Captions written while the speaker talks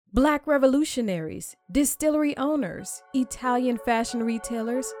Black revolutionaries, distillery owners, Italian fashion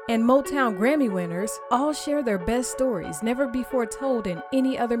retailers, and Motown Grammy winners all share their best stories never before told in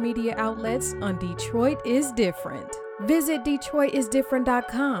any other media outlets on Detroit is Different. Visit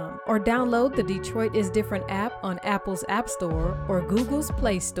DetroitisDifferent.com or download the Detroit is Different app on Apple's App Store or Google's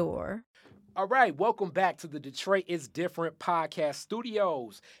Play Store. All right, welcome back to the Detroit is Different podcast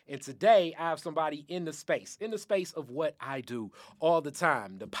studios. And today I have somebody in the space of what I do all the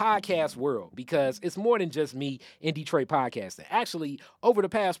time, the podcast world, because it's more than just me in Detroit podcasting. Actually, over the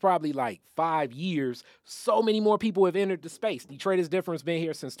past probably like 5 years, so many more people have entered the space. Detroit is Different's been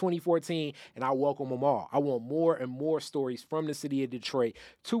here since 2014, and I welcome them all. I want more and more stories from the city of Detroit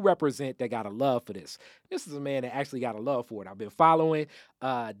to represent that got a love for this. This is a man that actually got a love for it. I've been following,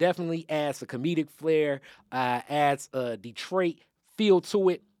 definitely adds a comedic flair, adds a Detroit feel to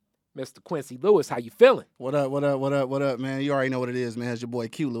it. Mr. Quincy Lewis, how you feeling? What up, man? You already know what it is, man. It's your boy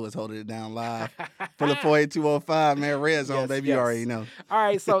Q Lewis holding it down live for the 48205, man. Red Zone, baby. Yes. You already know. All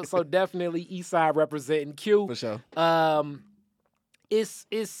right, so definitely East Side representing Q. For sure.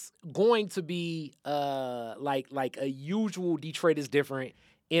 It's going to be like a usual Detroit is Different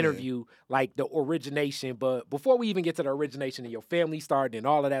interview, like the origination. But before we even get to the origination of your family starting and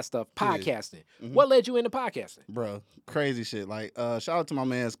all of that stuff, podcasting. Yeah. Mm-hmm. What led you into podcasting? Bro, crazy shit. Like, shout out to my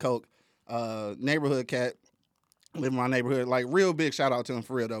man's Coke, neighborhood cat, live in my neighborhood. Like, real big shout out to him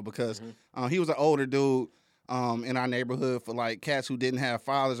for real, though, because he was an older dude in our neighborhood for, like, cats who didn't have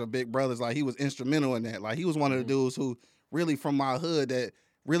fathers or big brothers. Like, he was instrumental in that. Like, he was one of the dudes who really from my hood that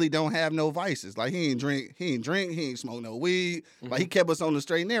really don't have no vices. Like, he ain't drink, he ain't smoke no weed. Like, he kept us on the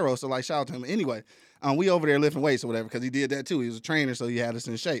straight and narrow. So, like, shout out to him. Anyway, we over there lifting weights or whatever because he did that too. He was a trainer, so he had us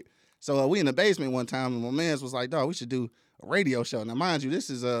in shape. So, we in the basement one time, and my man's was like, dog, we should do a radio show. Now, mind you, this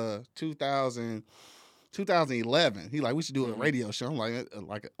is 2011. He like, we should do a radio show. I'm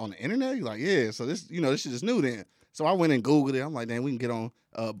like on the internet? He like, yeah. So, this shit is new then. So I went and Googled it. I'm like, damn, we can get on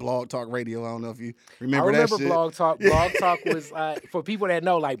Blog Talk Radio. I don't know if you remember that shit. I remember Blog Talk. Blog Talk was, for people that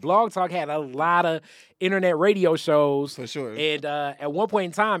know, like, Blog Talk had a lot of internet radio shows. For sure. And at one point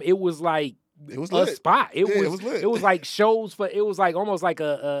in time, it was like it was lit. A spot. It was lit. It was like shows for, it was like almost like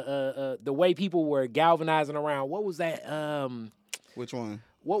the way people were galvanizing around. What was that? Which one?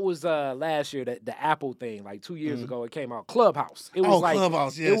 What was last year, the Apple thing, like 2 years ago, it came out, Clubhouse. It was like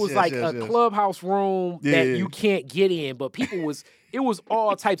Clubhouse, yes, it was like a Clubhouse room that you can't get in, but it was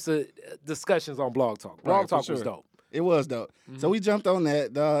all types of discussions on Blog Talk. Blog Talk was dope. It was dope. So we jumped on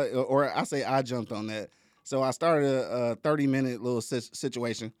that, or I say I jumped on that. So I started a 30-minute little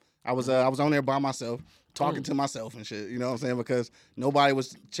situation. I was on there by myself, talking to myself and shit, you know what I'm saying, because nobody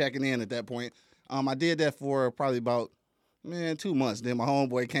was checking in at that point. I did that for probably about 2 months. Then my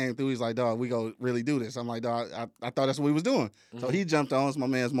homeboy came through. He's like, dog, we go really do this. I'm like, dog, I thought that's what we was doing. So he jumped on. It's my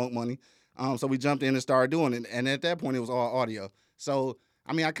man's Monk Money. So we jumped in and started doing it. And at that point, it was all audio. So,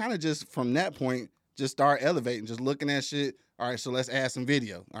 I mean, I kind of just, from that point, just started elevating, just looking at shit. All right, so let's add some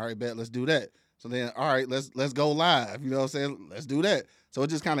video. All right, bet, let's do that. So then, all right, let's go live. You know what I'm saying? Let's do that. So it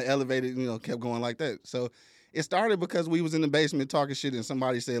just kind of elevated, kept going like that. So it started because we was in the basement talking shit and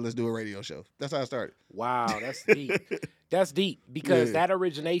somebody said, let's do a radio show. That's how it started. Wow, that's deep. That's deep because that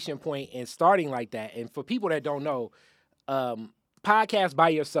origination point and starting like that, and for people that don't know, podcasts by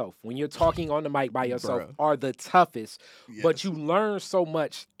yourself, when you're talking on the mic by yourself, are the toughest. Yes. But you learn so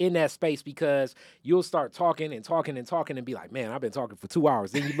much in that space because you'll start talking and be like, man, I've been talking for 2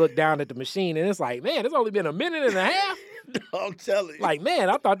 hours. Then you look down at the machine and it's like, man, it's only been a minute and a half. I'm telling you. Like, man,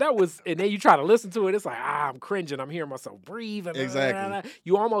 I thought that was, and then you try to listen to it, it's like, I'm cringing. I'm hearing myself breathe. And exactly.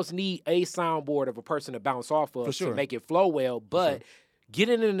 You almost need a soundboard of a person to bounce off of to make it flow well, but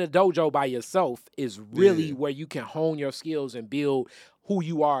getting in the dojo by yourself is really where you can hone your skills and build who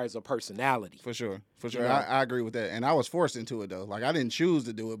you are as a personality. For sure. I agree with that. And I was forced into it, though. Like, I didn't choose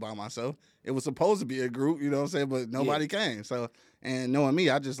to do it by myself. It was supposed to be a group, you know what I'm saying? But nobody came. So, and knowing me,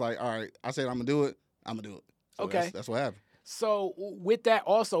 I just like, all right, I said I'm going to do it. I'm going to do it. So okay. That's what happened. So with that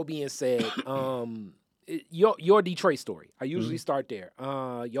also being said, your Detroit story, I usually start there.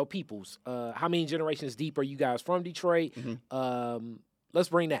 Your peoples, how many generations deep are you guys from Detroit? Let's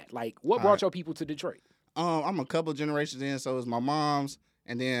bring that. Like, what brought your people to Detroit? I'm a couple generations in, so it's my mom's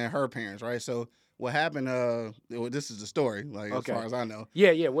and then her parents, right? So what happened, this is the story, like, as far as I know.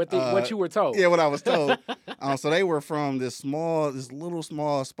 Yeah, what you were told. Yeah, what I was told. So they were from this little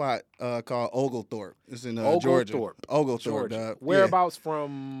small spot called Oglethorpe. It's in Georgia. Oglethorpe. Whereabouts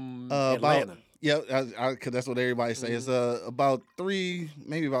from Atlanta? Because that's what everybody say. It's about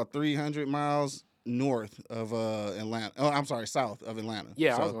 300 miles north of Atlanta. Oh, I'm sorry, south of Atlanta.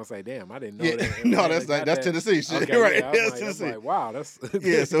 Yeah, so, I was gonna say, damn, I didn't know yeah, that. no, that's Tennessee shit. Okay, Right, yeah, that's I'm Tennessee. like, wow, that's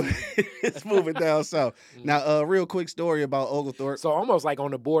Yeah, so it's moving down south. Now, real quick story about Oglethorpe. so almost like on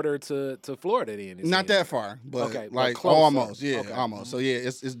the border to Florida. Then it Not seems. that far, but Okay, but like closer. almost, yeah, Okay. almost. So yeah,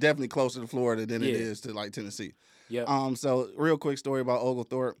 it's definitely closer to Florida than it Yeah. is to like Tennessee. Yeah. So real quick story about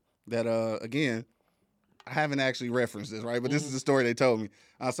Oglethorpe that again, I haven't actually referenced this, right? But this is the story they told me.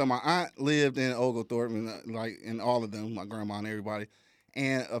 So my aunt lived in Oglethorpe, and like in all of them, my grandma and everybody.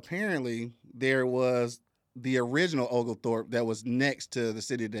 And apparently there was the original Oglethorpe that was next to the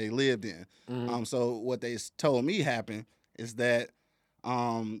city they lived in. So what they told me happened is that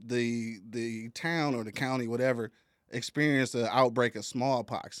the town or the county, whatever, experienced an outbreak of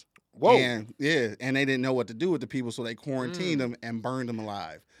smallpox. Whoa. And and they didn't know what to do with the people, so they quarantined them and burned them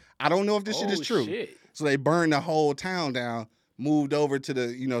alive. I don't know if this shit is true. Shit. So they burned the whole town down, moved over to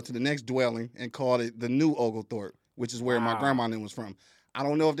the to the next dwelling, and called it the New Oglethorpe, which is where my grandma and them was from. I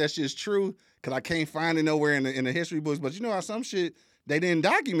don't know if that shit's true because I can't find it nowhere in the history books. But you know how some shit they didn't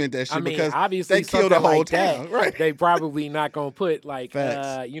document that shit I mean, because obviously they killed the something whole like town. that, Right? They probably not gonna put like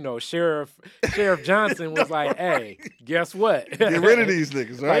Facts. Sheriff Johnson was like, hey, guess what? Get rid of these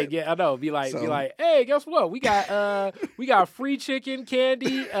niggas, right? Like, yeah, I know. Be like, So- hey, guess what? We got free chicken,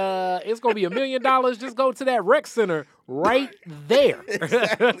 candy. It's gonna be $1 million. Just go to that rec center right there.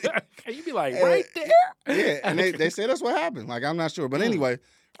 And you be like, right there? Yeah, and they say that's what happened. Like I'm not sure, but anyway.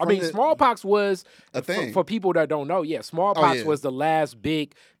 I mean, smallpox was a thing. for people that don't know. Yeah, smallpox yeah. was the last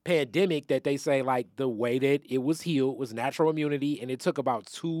big pandemic that they say like the way that it was healed was natural immunity, and it took about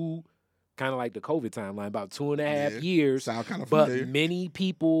kind of like the COVID timeline, about 2.5 years. Sound kind of But familiar. many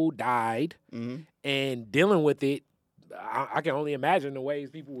people died, and dealing with it, I can only imagine the ways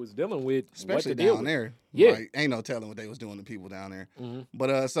people was dealing with Especially what to deal down with. there. Yeah. Like, ain't no telling what they was doing to people down there. Mhm.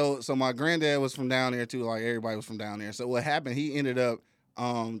 But so my granddad was from down there too. Like everybody was from down there. So what happened? He ended up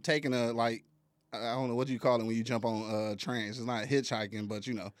taking a like I don't know what you call it when you jump on trains. It's not hitchhiking, but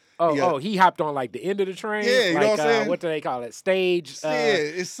you know. He hopped on like the end of the train. Yeah, you know what I'm saying? What do they call it? Stage. Yeah,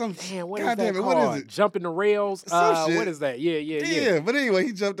 it's some. Man, what is God that damn it, called? what is it? Jumping the rails. Some shit. What is that? Yeah. Yeah, but anyway,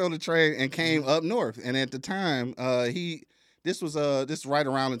 he jumped on the train and came Mm-hmm. up north. And at the time, this was right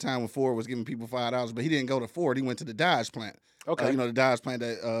around the time when Ford was giving people $5, but he didn't go to Ford. He went to the Dodge plant. Okay. The Dodge plant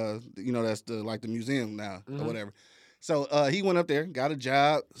that that's the museum now Mm-hmm. or whatever. So he went up there, got a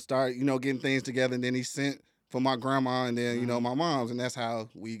job, started getting things together, and then he sent for my grandma and then my mom's, and that's how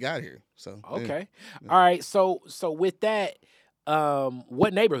we got here. So yeah. Okay. All right. So with that,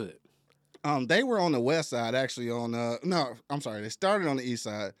 what neighborhood? They were on the west side, actually. They started on the east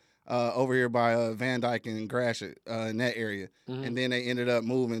side, over here by Van Dyke and Gratiot, in that area, and then they ended up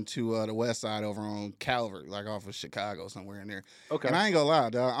moving to the west side over on Calvert, like off of Chicago, somewhere in there. Okay. And I ain't gonna lie,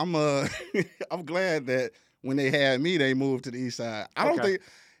 dog, I'm glad that when they had me, they moved to the east side. I don't Okay. think.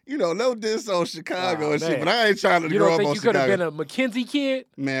 No diss on Chicago Oh, and shit, man. but I ain't trying to You grow don't up think on you could have Chicago. been a McKenzie kid?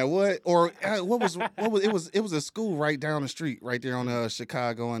 Man, what? Or what was it was a school right down the street, right there on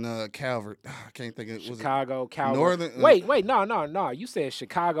Chicago and Calvert. I can't think of it. Was Chicago, Calvert. Northern- Wait, no. You said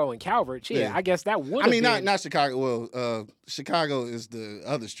Chicago and Calvert. Yeah, Yeah. I guess that would. I mean, been... not Chicago. Well, Chicago is the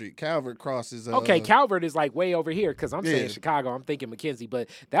other street. Calvert crosses. Okay, Calvert is like way over here because I'm saying yeah. Chicago. I'm thinking McKenzie, but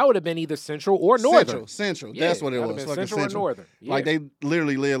that would have been either Central or Northern. Central. Yeah, That's what it that'd was. have been Fucking Central or Northern. Like Yeah. they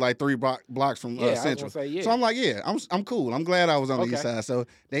literally live like 3 blocks from Yeah, I was gonna Central. say, yeah. So I'm like, yeah, I'm cool. I'm glad I was on the east Okay. side. So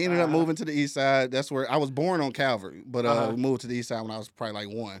they ended up moving to the east side. That's where I was born on Calvert, but we moved to the east side when I was probably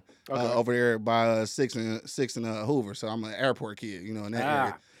like 1. Okay. Over there by 6 and Hoover. So I'm an airport kid, in that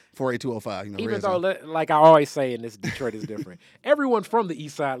area. 48205. Even red though, zone. like I always say in this Detroit is different. Everyone from the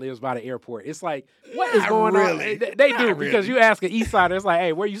east side lives by the airport. It's like, what is Not going really. on? They do, Not because you ask an east sider, it's like,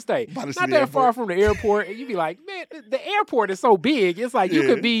 hey, where you stay? By the Not city that far airport. from the airport. And you be like, man, the airport is so big. It's like you Yeah.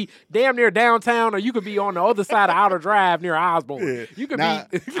 could be damn near downtown, or you could be on the other side of Outer Drive near Osborne. Yeah. You could Nah,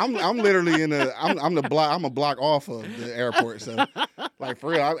 be. I'm literally I'm the block. I'm a block off of the airport. So, like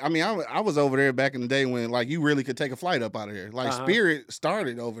for real, I was over there back in the day when like you really could take a flight up out of here. Like Spirit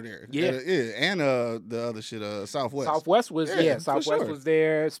started over there. Yeah. And the other shit, Southwest. Southwest was Yeah, for Southwest sure. was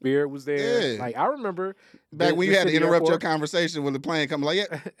there. Spirit was there. Yeah. Like I remember Back when you the had to city interrupt your airport. conversation when the plane come, like,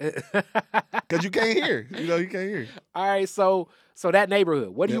 yeah, because you can't hear. You can't hear. All right, so that neighborhood.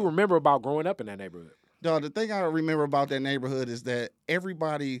 What do you Yep. remember about growing up in that neighborhood? Dog, the thing I remember about that neighborhood is that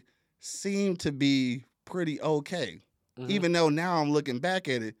everybody seemed to be pretty okay. Mhm. Even though now I'm looking back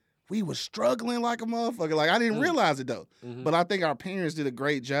at it, we was struggling like a motherfucker. Like I didn't realize it though. Mhm. But I think our parents did a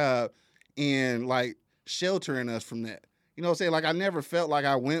great job in like sheltering us from that. You know what I'm saying? Like I never felt like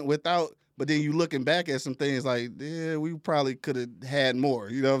I went without, but then you looking back at some things like, yeah, we probably could have had more.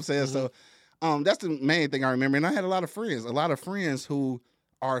 You know what I'm saying? So That's the main thing I remember. And I had a lot of friends who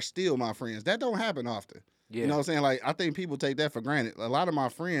are still my friends. That don't happen often. Yeah. You know what I'm saying? Like, I think people take that for granted. A lot of my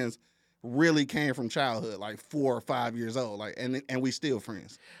friends really came from childhood, like 4 or 5 years old, like, and we still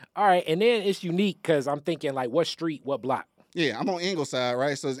friends. All right, and then it's unique because I'm thinking like, what street, what block? Yeah, I'm on Ingleside,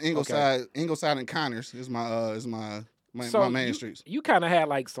 right? So it's Ingleside, Ingleside and Connors is my main streets. You kind of had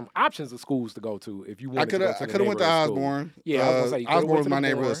like some options of schools to go to if you wanted to go to I could have went to Osborne. Yeah, I was gonna say Osborne was my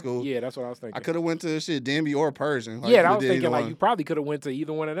neighborhood school. Yeah, that's what I was thinking. I could have went to Denby or Persian. Like, yeah, I was thinking like you probably could have went to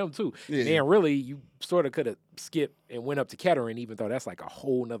either one of them too. Yeah. And really, you sort of could have skipped and went up to Kettering, even though that's like a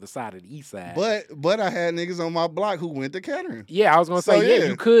whole nother side of the east side. But I had niggas on my block who went to Kettering. Yeah, I was gonna say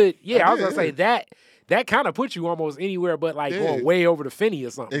you could. Yeah, I was gonna say that. That kind of puts you almost anywhere but like going way over to Finney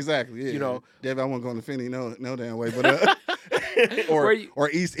or something. Exactly, yeah. You know? Dev, I wasn't going to Finney no damn way, but or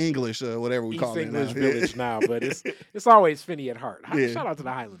East English, whatever we call it now. East English Village now, but it's always Finney at heart. Yeah. Shout out to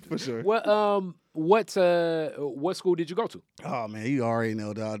the Highlanders. For sure. What school did you go to? Oh man, you already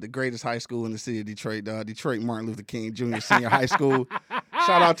know, dog. The greatest high school in the city of Detroit, dog. Detroit Martin Luther King Jr. Senior High School.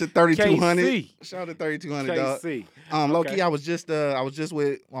 Shout out to 3200. KC. Shout out to 3200, dog. KC. Low key, I was just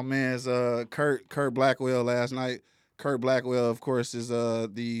with my man's Kurt Blackwell last night. Kurt Blackwell, of course, is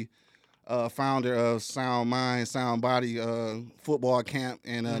the founder of Sound Mind, Sound Body football camp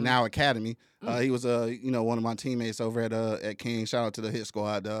and Now Academy. He was one of my teammates over at King. Shout out to the Hit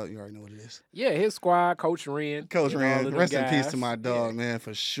Squad, dog. You already know what it is. Yeah, Hit Squad, Coach Wren. Coach Wren. Rest in peace to my dog, yeah. man,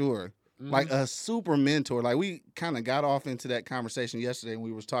 for sure. Like a super mentor. Like we kind of got off into that conversation yesterday when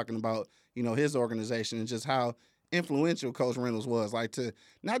we was talking about, his organization and just how influential Coach Reynolds was. Like to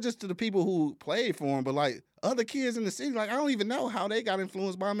not just to the people who played for him, but like other kids in the city. Like I don't even know how they got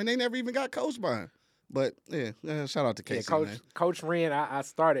influenced by him and they never even got coached by him. But yeah, shout out to Casey, man. Coach Wren, I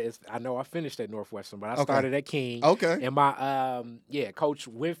started. I know I finished at Northwestern, but I started at King. Okay. And my Coach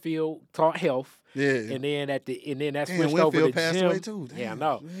Winfield taught health. Yeah. And then that switched Winfield over to passed gym. away too. Damn. Yeah, I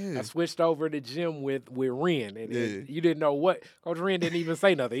know. Yeah. I switched over to gym with Wren, and you didn't know what Coach Wren didn't even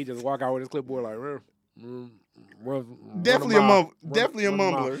say nothing. He just walked out with his clipboard like. Definitely a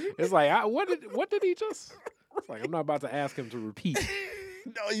mumbler. It's like what did he just? It's like I'm not about to ask him to repeat.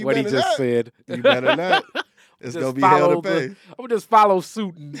 No, you what he just said. You better not. It's gonna be hell to pay. I'm gonna just follow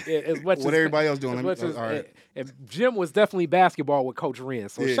suit as much what as everybody else doing. As all right. And Jim was definitely basketball with Coach Wren,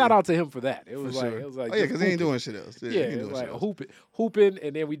 so shout out to him for that. It was like, because he ain't doing shit else. Yeah, it was like hooping,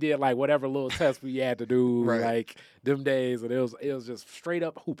 and then we did like whatever little test we had to do, like them days, and it was just straight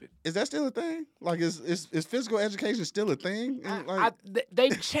up hooping. Is that still a thing? Like, is physical education still a thing?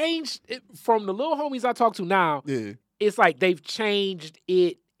 They've changed it from the little homies I talk to now. Yeah. It's like they've changed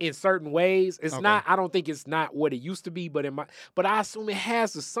it in certain ways. It's not. I don't think it's not what it used to be, but I assume it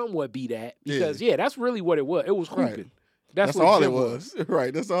has to somewhat be that because that's really what it was. It was hooping. Right. That's all it was.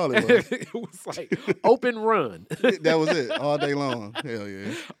 Right. That's all it was. It was like open run. That was it all day long. Hell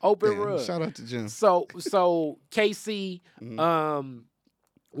yeah. Open run. Shout out to Jim. So KC.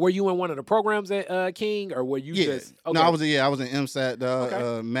 Were you in one of the programs at King, or were you just? Okay. No, I was in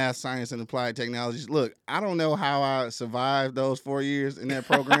MSAT, Math, Science, and Applied Technologies. Look, I don't know how I survived those 4 years in that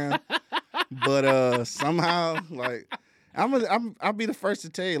program, but somehow, like, I'll be the first to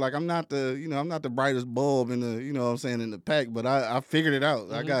tell you, like, I'm not the brightest bulb in the, in the pack, but I figured it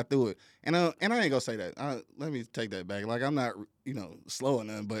out. I got through it, and I ain't gonna say that. Let me take that back. Like, I'm not, slow or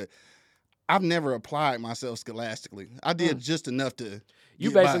nothing, but I've never applied myself scholastically. I did just enough to. You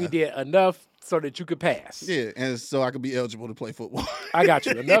basically did enough so that you could pass. Yeah, and so I could be eligible to play football. I got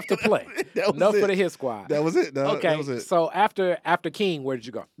you. Enough to play. Enough for the Hit Squad. That was it, dog. Okay. That was it. So after King, where did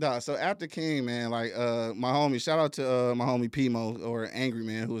you go? Nah, so after King, man, like my homie, shout out to my homie Pimo, or Angry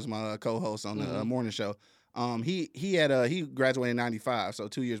Man, who was my co-host on the morning show. He graduated in '95, so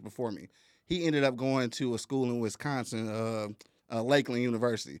 2 years before me. He ended up going to a school in Wisconsin, Lakeland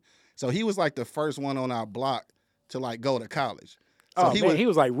University. So he was like the first one on our block to like go to college. So he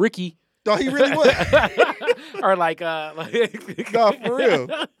was like Ricky. No, he really was. Or like no,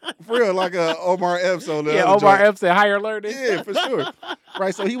 for real, like Omar Epps on the Omar Epps at Higher Learning. Yeah, for sure.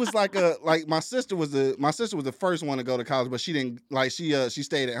 Right, so he was like my sister was the first one to go to college, but she didn't like she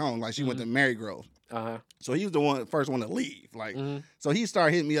stayed at home, like she went to Marygrove. So he was the first one to leave. Like, so he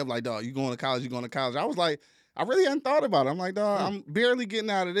started hitting me up like, dog, you going to college? You going to college? I was like, I really hadn't thought about it. I'm like, dog, I'm barely getting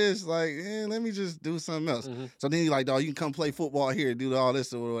out of this. Like, let me just do something else. So then he's like, dog, you can come play football here, do all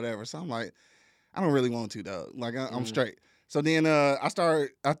this or whatever. So I'm like, I don't really want to, dog. Like, I'm straight. So then I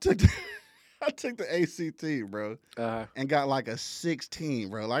took the ACT, bro, and got like a 16,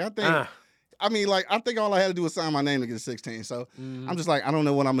 bro. Like, I think all I had to do was sign my name to get a 16. So I'm just like, I don't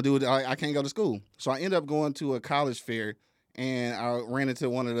know what I'm going to do. I can't go to school. So I end up going to a college fair and I ran into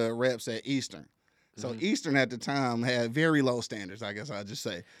one of the reps at Eastern. So Eastern at the time had very low standards, I guess I'd just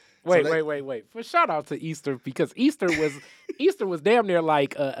say. Wait. For shout out to Eastern, because Eastern was damn near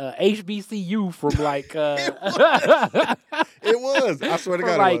like a HBCU from like It was. I swear to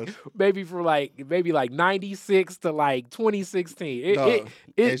God, like it was. maybe like 96 to like 2016. Dog,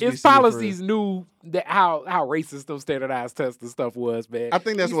 Its HBCU policies knew that how racist those standardized tests and stuff was, man. I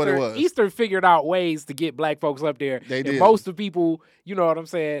think that's what it was. Eastern figured out ways to get black folks up there. They did. And most of the people, you know what I'm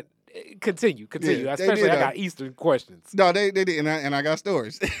saying? Continue. Yeah, Especially I got Eastern questions. No, they did, and I got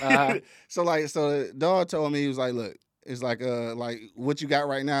stories. Uh-huh. So the dog told me, he was like, look, it's like what you got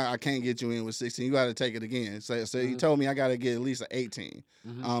right now, I can't get you in with 16. You got to take it again. So he told me I got to get at least an 18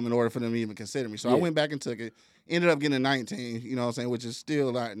 in order for them to even consider me. So I went back and took it. Ended up getting a 19, you know what I'm saying, which is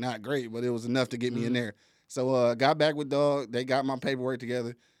still not great, but it was enough to get me in there. So got back with dog. They got my paperwork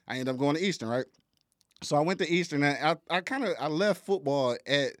together. I ended up going to Eastern, right? So I went to Eastern. And I left football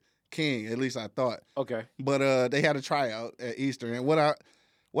at King, at least I thought. Okay. But they had a tryout at Eastern. And what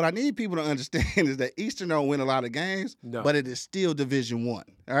I need people to understand is that Eastern don't win a lot of games, but it is still Division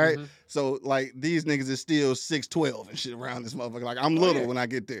I. All right? So, like, these niggas is still 6'12" and shit around this motherfucker. Like, I'm little when I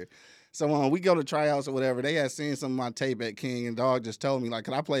get there. So when we go to tryouts or whatever, they had seen some of my tape at King, and dog just told me, like,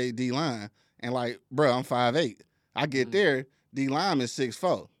 cause I played D-line, and like, bro, I'm 5'8". I get there, D-line is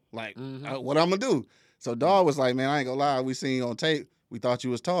 6'4". Like, what I'm gonna do? So dog was like, man, I ain't gonna lie, we seen you on tape, we thought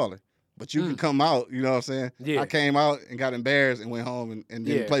you was taller. But you can come out, you know what I'm saying? Yeah. I came out and got embarrassed and went home and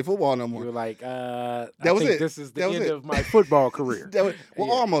didn't play football no more. You were like, I was think it. This is the end of my football career.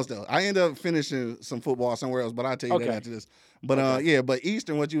 Almost though. I ended up finishing some football somewhere else, but I'll tell you that after this. But but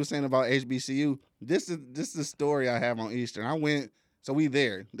Eastern, what you were saying about HBCU, this is the story I have on Eastern. I went, so we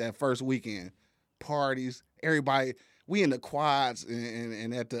there that first weekend, parties, everybody. We in the quads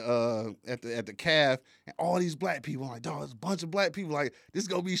and at the calf, and all these black people. I'm like, dog, there's a bunch of black people. Like, this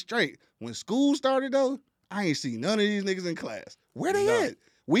gonna be straight. When school started though, I ain't see none of these niggas in class. Where they at?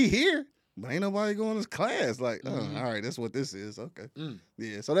 We here, but ain't nobody going to class. Like, all right, that's what this is. Okay,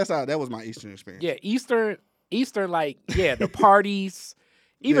 yeah. So that was my Eastern experience. Yeah, Eastern, like, the parties.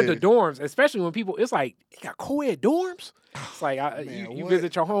 Even the dorms, especially when people, it's like, they got co-ed dorms. It's like, you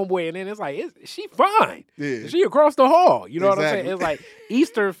visit your homeboy, and then it's like, she fine. Yeah. She across the hall. You know what I'm saying? It's like,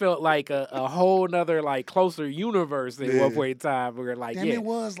 Eastern felt like a whole nother, like, closer universe at one point in time. Where, like, it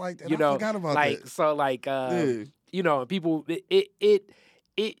was like that. I forgot about that. So, like, you know, people,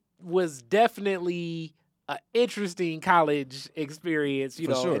 it was definitely an interesting college experience, you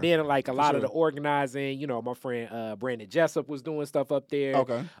know, and then like a lot of the organizing, you know, my friend Brandon Jessup was doing stuff up there.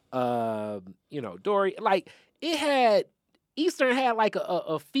 Okay. You know, Dory, like Eastern had like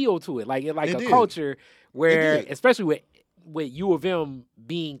a feel to it, like a culture where, especially with U of M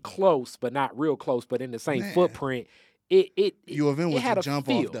being close, but not real close, but in the same footprint, U of M was a jump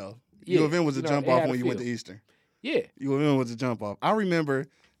off though. U of M was a jump off when you went to Eastern. Yeah. U of M was a jump off. I remember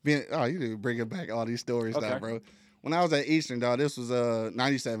you didn't bring back all these stories now, bro. When I was at Eastern, dog, this was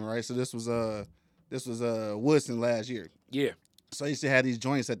 97, right? So this was Woodson last year. Yeah. So I used to have these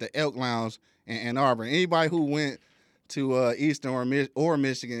joints at the Elk Lounge in Ann Arbor. Anybody who went to Eastern or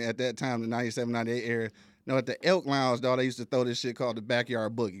Michigan at that time, the 97, 98 era, know at the Elk Lounge, dog, they used to throw this shit called the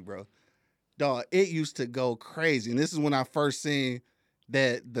backyard boogie, bro. Dog, it used to go crazy. And this is when I first seen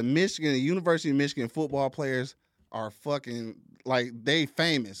that the University of Michigan football players are fucking, like, they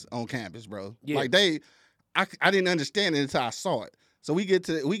famous on campus, bro. Yeah. Like, I didn't understand it until I saw it. So we get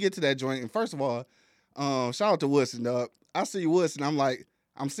to that joint, and first of all, shout out to Woodson, dog. I see Woodson,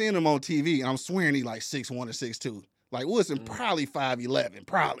 I'm seeing him on TV, and I'm swearing he like 6'1" or 6'2". Like, Woodson probably 5'11",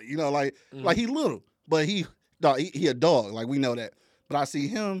 probably. You know, like he little, but he a dog. Like, we know that. But I see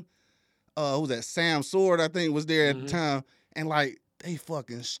him, who was that? Sam Sword, I think, was there at the time, and like, they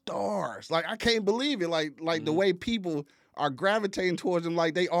fucking stars. Like, I can't believe it. Like the way people are gravitating towards them,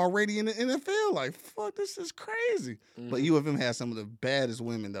 like they already in the NFL. Like, fuck, this is crazy. But U of M has some of the baddest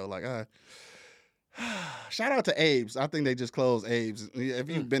women though. Like, shout out to Abe's. I think they just closed Abe's. If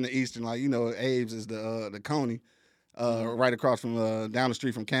you've been to Eastern, like, you know, Abe's is the Coney, right across from down the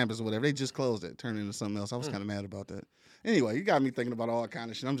street from campus or whatever. They just closed it, turned it into something else. I was kind of mad about that. Anyway, you got me thinking about all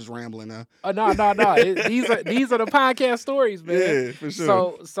kind of shit. I'm just rambling now. No. These are the podcast stories, man. Yeah, for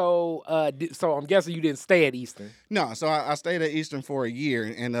sure. So I'm guessing you didn't stay at Eastern. No, so I stayed at Eastern for a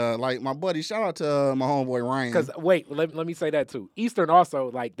year, and like my buddy, shout out to my homeboy Ryan. Because wait, let me say that too. Eastern also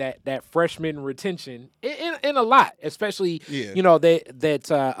like that freshman retention in a lot, especially you know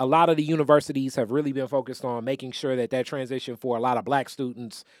that a lot of the universities have really been focused on making sure that transition for a lot of black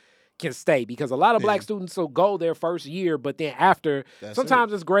students can stay, because a lot of black students will go their first year, but then after,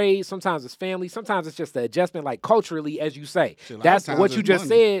 sometimes it's grades, sometimes it's family, sometimes it's just the adjustment, like culturally, as you say. That's what you just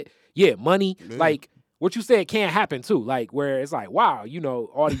said. Yeah, money. Yeah. Like what you said can't happen too. Like where it's like, wow, you know,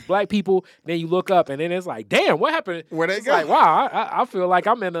 all these black people. Then you look up and then it's like, damn, what happened? Where they go? Like, wow, I feel like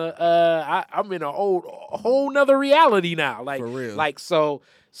I'm in a whole nother reality now. Like, for real. Like so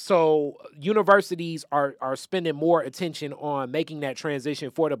universities are spending more attention on making that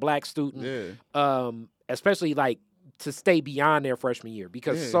transition for the black student, especially like to stay beyond their freshman year,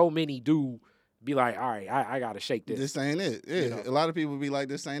 because so many do be like, all right, I got to shake this. This ain't it. Yeah, you know? A lot of people be like,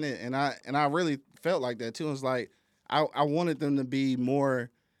 this ain't it. And I really felt like that too. It's like I wanted them to be more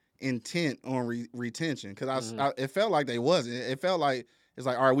intent on retention, because it felt like they wasn't. It felt like, it's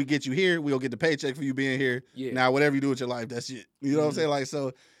like, all right, we get you here, we'll get the paycheck for you being here. Yeah. Now, whatever you do with your life, that's it. You know what I'm saying? Like,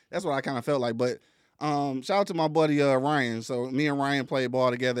 so that's what I kind of felt like. But shout out to my buddy Ryan. So me and Ryan played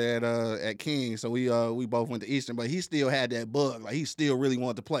ball together at King. So we both went to Eastern, but he still had that bug. Like, he still really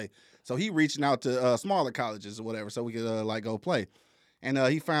wanted to play. So he reaching out to smaller colleges or whatever, so we could like go play. And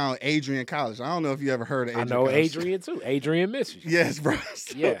he found Adrian College. I don't know if you ever heard of Adrian College. I know Adrian too. Adrian, Michigan. Yes, bro.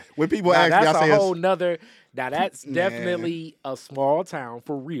 So yeah. When people ask me, I say that's a whole nother. Now that's definitely a small town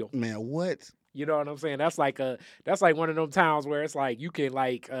for real. Man, what? You know what I'm saying? That's like one of them towns where it's like you can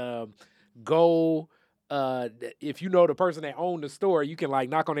like go. If you know the person that owned the store, you can like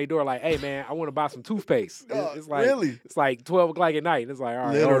knock on their door like, hey man, I want to buy some toothpaste. It's like, really? It's like 12 o'clock at night. It's like, all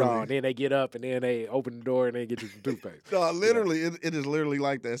right, hold on. Then they get up and then they open the door and they get you some toothpaste. No, literally, it is literally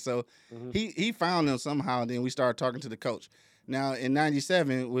like that. So he found them somehow, and then we started talking to the coach. Now in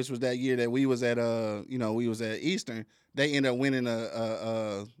 '97, which was that year that we was at we was at Eastern, they ended up winning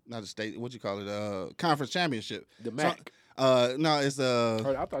not a state, what you call it, conference championship. The MAC. No, it's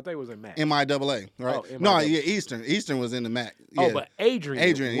I thought they was in MAC. MIAA, right? Oh, no, yeah, Eastern. Eastern was in the MAC. Yeah. Oh, but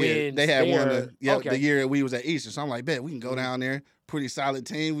Adrian, they had won the year that we was at Eastern. So I'm like, bet we can go down there. Pretty solid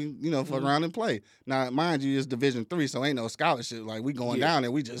team. We fuck around and play. Now, mind you, it's Division III, so ain't no scholarship. Like, we going down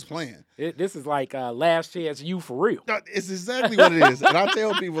there, we just playing. This is like last chance you for real. It's exactly what it is. And I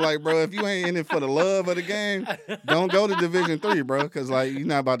tell people, like, bro, if you ain't in it for the love of the game, don't go to Division III, bro, because like you're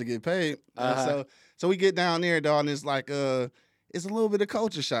not about to get paid. So we get down there, dog, and it's like it's a little bit of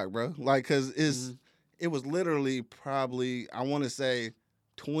culture shock, bro. Like, because it was literally probably, I want to say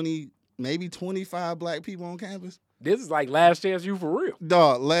 20, maybe 25 black people on campus. This is like last chance you for real.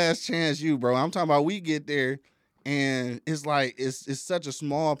 Dog, last chance you, bro. I'm talking about we get there and it's like it's such a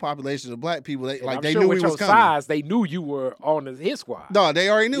small population of black people. They knew we was coming. Size, they knew you were on his squad. Dog, they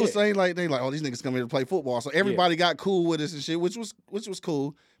already knew. So they like, oh, these niggas coming here to play football. So everybody got cool with us and shit, which was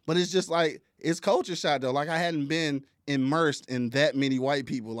cool. But it's just like, it's culture shock though. Like, I hadn't been immersed in that many white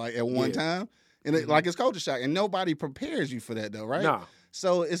people like at one time. And like, it's culture shock. And nobody prepares you for that though, right? No.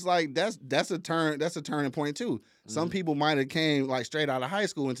 So it's like that's a turning point too. Some people might have came like straight out of high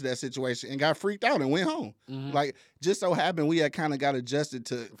school into that situation and got freaked out and went home. Like, just so happened we had kind of got adjusted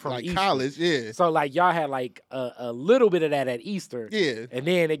to from like Eastern. College. Yeah. So like y'all had like a little bit of that at Eastern. Yeah. And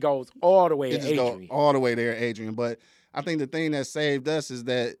then it goes all the way at Adrian. All the way there at Adrian. But I think the thing that saved us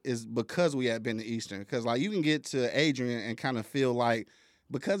is because we had been to Eastern. Because like you can get to Adrian and kind of feel like,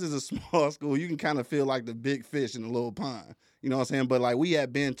 because it's a small school, you can kind of feel like the big fish in the little pond. You know what I'm saying? But like, we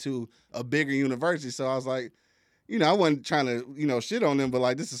had been to a bigger university, so I was like, I wasn't trying to, shit on them, but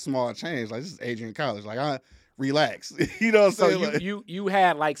like, this is small change. Like, this is Adrian College. Like, I relax. You know what I'm saying? So you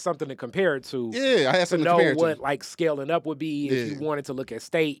had like something to compare it to. Yeah, I had something to compare it to. To know what like scaling up would be if you wanted to look at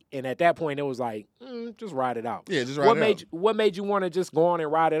state. And at that point, it was like, just ride it out. Yeah, just ride it out. What made you want to just go on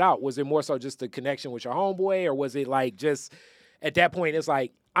and ride it out? Was it more so just the connection with your homeboy, or was it like just at that point, it's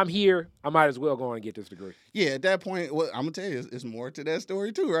like, I'm here, I might as well go on and get this degree? Yeah, at that point, what I'm gonna tell you, it's more to that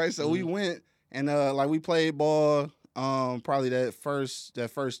story too, right? So we went and like we played ball probably that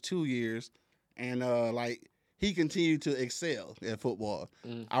first 2 years, and like he continued to excel at football.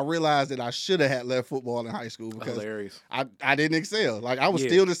 I realized that I should have had left football in high school because I didn't excel. Like, I was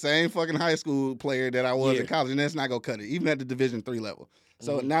still the same fucking high school player that I was in college, and that's not gonna cut it, even at the Division III level.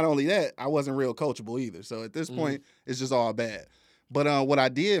 So not only that, I wasn't real coachable either. So at this point, it's just all bad. But what I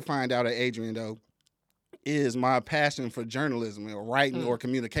did find out at Adrian, though, is my passion for journalism or writing or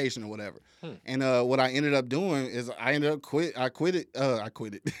communication or whatever. And what I ended up doing is I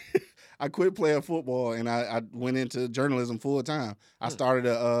quit playing football, and I went into journalism full time. I started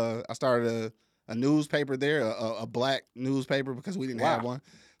a newspaper there, a black newspaper, because we didn't have one.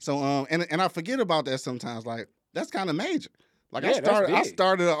 So and I forget about that sometimes. Like, that's kind of major. Like, I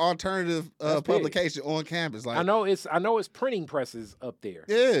started an alternative publication on campus. Like, I know it's printing presses up there.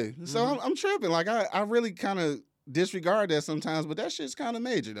 Yeah. So I'm tripping. Like, I really kind of disregard that sometimes, but that shit's kind of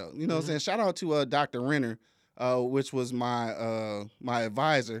major though. You know what I'm saying? Shout out to Dr. Renner, which was my my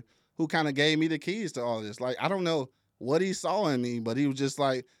advisor, who kind of gave me the keys to all this. Like, I don't know what he saw in me, but he was just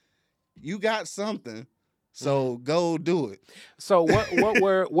like, you got something, so go do it. So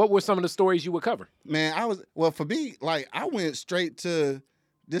what were some of the stories you would cover? Man, for me, like, I went straight to,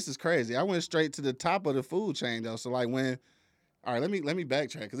 this is crazy. I went straight to the top of the food chain though. So like all right, let me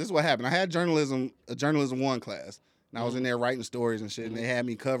backtrack, because this is what happened. I had a Journalism 1 class, and I was in there writing stories and shit, and they had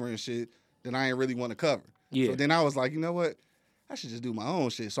me covering shit that I ain't really want to cover. Yeah. So then I was like, you know what? I should just do my own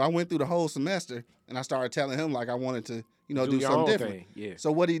shit. So I went through the whole semester, and I started telling him like I wanted to, do your something own different. thing. Yeah.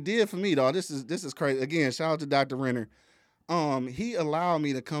 So what he did for me, dog, this is crazy. Again, shout out to Dr. Renner. He allowed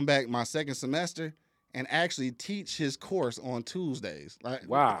me to come back my second semester and actually teach his course on Tuesdays. Like,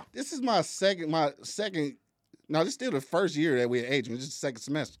 wow. This is my second. No, this is still the first year that we're at Adrian. It's just the second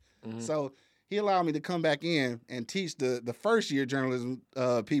semester. So he allowed me to come back in and teach the first year journalism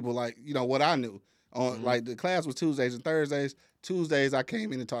people, like, what I knew. Like, the class was Tuesdays and Thursdays. Tuesdays, I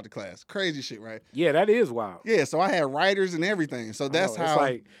came in and taught the class. Crazy shit, right? Yeah, that is wild. Yeah, so I had writers and everything. So that's how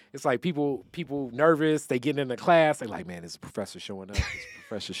it's like people nervous. They get in the class. They like, man, this professor showing up. This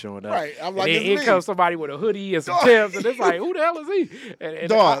professor showing up. Right. I'm like, and then in comes somebody with a hoodie and some Timbs, and it's like, who the hell is he?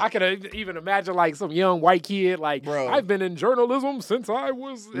 And I can even imagine like some young white kid, like, bro, I've been in journalism since I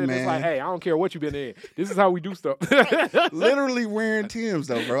was. And it's like, hey, I don't care what you've been in. This is how we do stuff. Literally wearing Timbs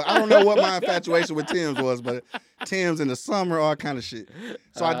though, bro. I don't know what my infatuation with Timbs was, but Timbs in the summer, all kind of shit.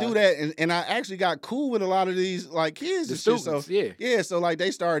 So I do that, and I actually got cool with a lot of these like kids and shit. So yeah. So like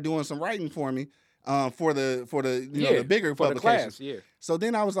they started doing some writing for me, for the the bigger for publications. The class, yeah. So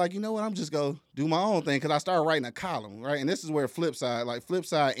then I was like, you know what? I'm just go do my own thing, because I started writing a column, right? And this is where Flipside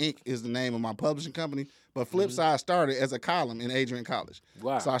Inc. is the name of my publishing company, but Flipside started as a column in Adrian College.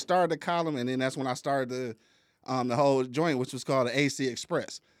 Wow. So I started the column, and then that's when I started the whole joint, which was called the AC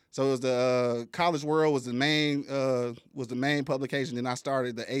Express. So it was the College World was the main publication. Then I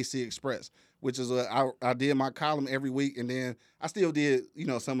started the AC Express, which is I did my column every week, and then I still did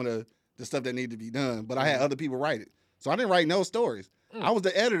some of the stuff that needed to be done, but I had other people write it. So I didn't write no stories. I was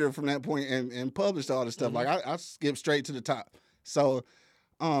the editor from that point and published all this stuff. Like I skipped straight to the top. So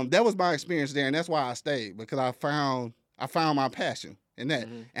that was my experience there, and that's why I stayed, because I found my passion in that.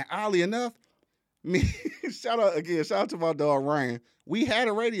 And oddly enough, shout out to my dog Ryan. We had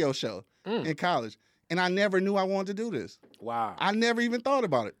a radio show in college, and I never knew I wanted to do this. Wow. I never even thought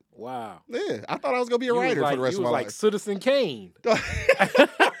about it. Wow. Yeah, I thought I was gonna be a writer for the rest of my life. You was like Citizen Kane.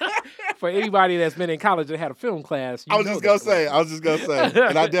 For anybody that's been in college and had a film class, I was just gonna say,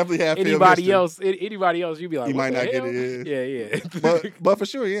 and I definitely have anybody else, you'd be like, you might not hell? get it. Yeah. but for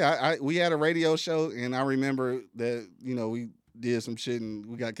sure, yeah, we had a radio show, and I remember that we did some shit and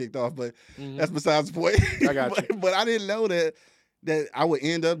we got kicked off, but that's besides the point. I got you. But I didn't know that I would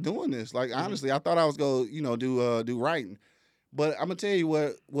end up doing this. Like, honestly, I thought I was gonna do writing, but I'm gonna tell you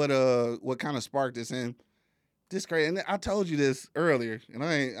what kind of sparked this. And this great, and I told you this earlier, and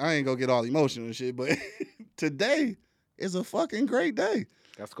I ain't gonna get all emotional and shit, but today is a fucking great day.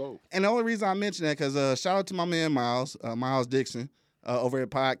 That's cool. And the only reason I mention that, because shout out to my man Miles Dixon over at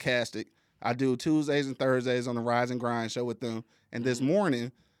Podcastic. I do Tuesdays and Thursdays on the Rise and Grind show with them. And this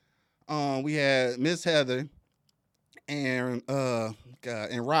morning, we had Miss Heather and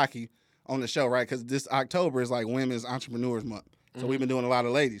Rocky on the show, right? Because this October is like Women's Entrepreneurs Month, so we've been doing a lot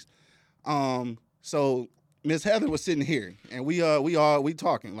of ladies. So Miss Heather was sitting here, and we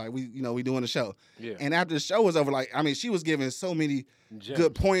talking, like we doing the show. Yeah. And after the show was over, like, I mean, she was giving so many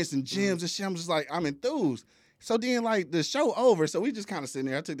good points and gems and shit. I'm just like, I'm enthused. So then, like, the show over, so we just kind of sitting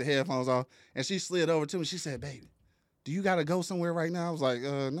there. I took the headphones off, and she slid over to me. She said, "Baby, do you got to go somewhere right now?" I was like,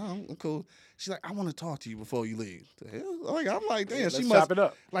 "No, I'm cool." She's like, "I want to talk to you before you leave." The hell? Like, I'm like, damn, Let's she chop must, it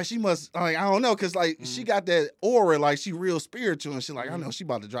up. like, she must, like, I don't know, because, like, she got that aura, like, she real spiritual, and she like, I know she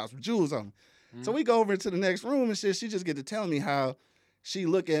about to drop some jewels on me. So we go over into the next room, and shit, she just get to tell me how she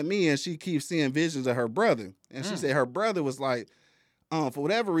look at me, and she keeps seeing visions of her brother. And she said her brother was like, for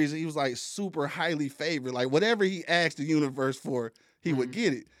whatever reason, he was like super highly favored. Like, whatever he asked the universe for, he would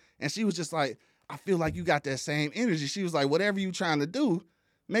get it. And she was just like, I feel like you got that same energy. She was like, whatever you trying to do,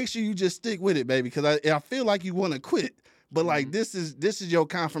 make sure you just stick with it, baby. Because I feel like you want to quit. But like, this is your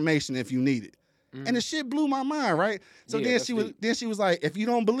confirmation if you need it. And the shit blew my mind, right? So Yeah, then she was like, if you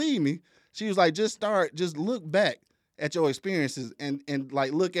don't believe me, she was like, just look back at your experiences and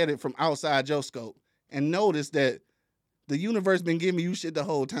like look at it from outside your scope and notice that the universe been giving you shit the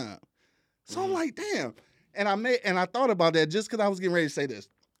whole time. So I'm like, damn. And I thought about that just because I was getting ready to say this.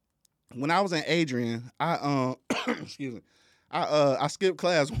 When I was in Adrian, excuse me, I skipped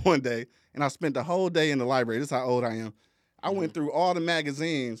class one day and I spent the whole day in the library. This is how old I am. I went through all the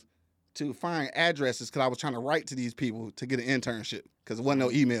magazines to find addresses because I was trying to write to these people to get an internship because there wasn't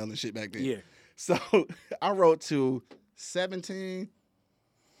no email and shit back then. Yeah. So I wrote to 18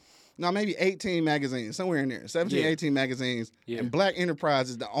 magazines, somewhere in there. 17, 18 magazines. Yeah. And Black Enterprise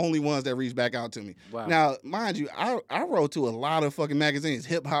is the only ones that reached back out to me. Wow. Now, mind you, I wrote to a lot of fucking magazines,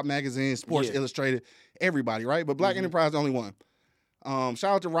 hip-hop magazines, Sports Illustrated, everybody, right? But Black Enterprise is the only one.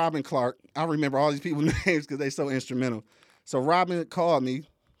 Shout out to Robin Clark. I remember all these people's names because they're so instrumental. So Robin called me,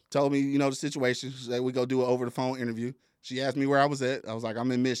 told me, the situation. She said we go do an over-the-phone interview. She asked me where I was at. I was like,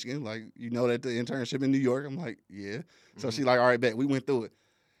 I'm in Michigan. Like, that the internship in New York? I'm like, yeah. So she like, all right, bet. We went through it.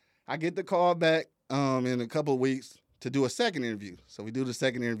 I get the call back in a couple of weeks to do a second interview. So we do the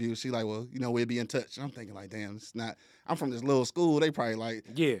second interview. She like, well, we'll be in touch. And I'm thinking like, damn, it's not. I'm from this little school. They probably like,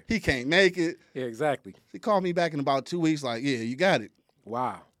 he can't make it. Yeah, exactly. She called me back in about 2 weeks like, yeah, you got it.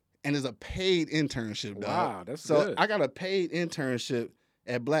 Wow. And it's a paid internship, dog. Wow, that's so good. I got a paid internship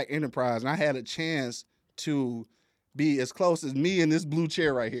at Black Enterprise, and I had a chance to be as close as me in this blue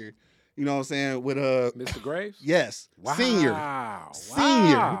chair right here. You know what I'm saying? With Mr. Graves? Yes. Wow. Senior.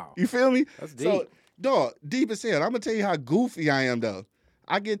 Wow. You feel me? That's deep. So, dog, deep as hell. I'm gonna tell you how goofy I am though.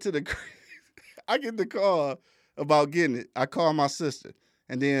 I get the call about getting it. I call my sister.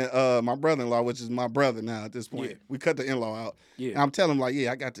 And then my brother-in-law, which is my brother now at this point, Yeah. we cut the in-law out. Yeah. And I'm telling him, like,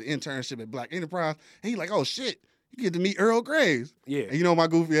 yeah, I got the internship at Black Enterprise. And he's like, oh, shit, you get to meet Earl Graves. Yeah. And you know what my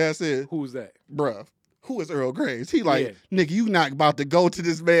goofy ass said? Who's that? Bruh, who is Earl Graves? He like, nigga, you not about to go to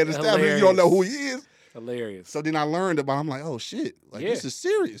this man establishment. You don't know who he is. Hilarious. So then I learned about him, like, oh, shit, like, this is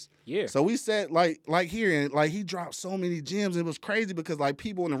serious. Yeah. So we sat, like here, and, like, he dropped so many gems. It was crazy because, like,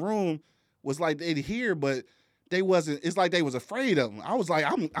 people in the room was like, they'd hear, but they wasn't, it's like they was afraid of him. I was like,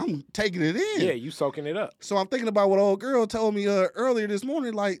 I'm taking it in. Yeah, you soaking it up. So I'm thinking about what old girl told me earlier this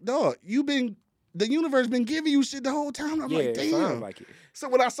morning, like, dog, the universe been giving you shit the whole time. I'm like, damn. It sounds like it. So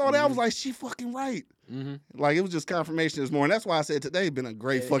when I saw that, I was like, she fucking right. Mm-hmm. Like, it was just confirmation this morning. That's why I said today been a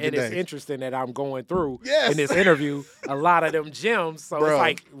great fucking day. And it's interesting that I'm going through in this interview a lot of them gems. So it's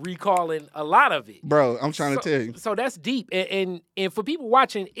like recalling a lot of it. Bro, I'm trying to tell you. So that's deep. And for people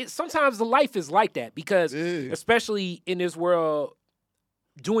watching, sometimes the life is like that because especially in this world,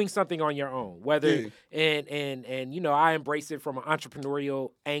 doing something on your own, whether and I embrace it from an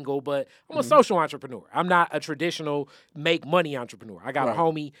entrepreneurial angle, but I'm a social entrepreneur. I'm not a traditional make money entrepreneur. I got a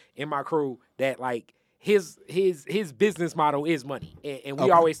homie in my crew that like his business model is money, and we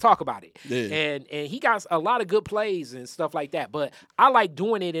always talk about it. And he got a lot of good plays and stuff like that. But I like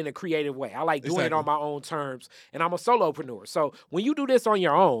doing it in a creative way. I like doing it on my own terms, and I'm a solopreneur. So when you do this on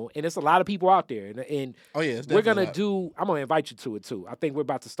your own, and it's a lot of people out there, and we're gonna I'm gonna invite you to it too. I think we're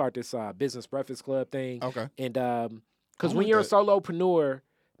about to start this Business Breakfast Club thing. Okay. And because when you're a solopreneur,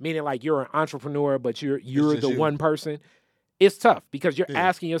 meaning like you're an entrepreneur, but you're the one person. It's tough because you're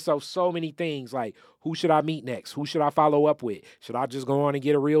asking yourself so many things like, who should I meet next? Who should I follow up with? Should I just go on and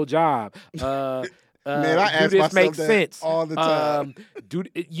get a real job? Man, I ask this make that sense all the time.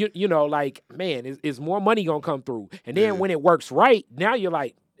 Is more money gonna come through? And then when it works right, now you're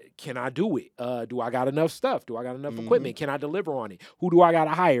like, can I do it? Do I got enough stuff? Do I got enough equipment? Can I deliver on it? Who do I got to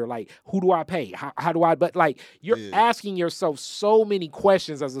hire? Like, who do I pay? How do I, but like, you're asking yourself so many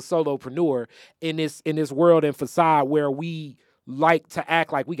questions as a solopreneur in this world and facade where we like to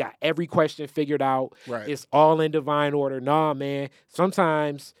act like we got every question figured out. Right. It's all in divine order. Nah, man.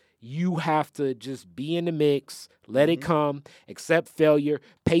 Sometimes you have to just be in the mix, let it come, accept failure,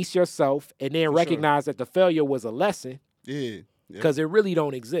 pace yourself, and then recognize that the failure was a lesson. Because it really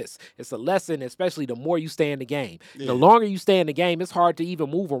don't exist. It's a lesson, especially the more you stay in the game. The longer you stay in the game, it's hard to even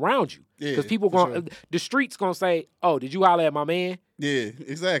move around you. Because people the streets gonna say, "Oh, did you holler at my man?" Yeah,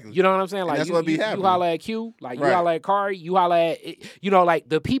 exactly. You know what I'm saying? Like that's what be happening. You holler at Q, like you holler at Kari, you holler at like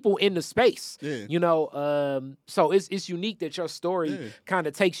the people in the space. So it's unique that your story kind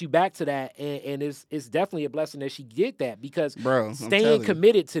of takes you back to that, and it's definitely a blessing that she did that because staying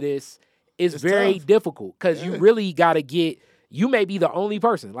committed to this is very difficult because you really got to get. You may be the only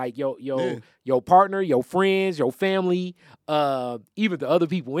person, like your partner, your friends, your family, even the other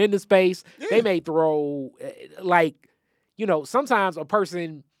people in the space. They may throw sometimes a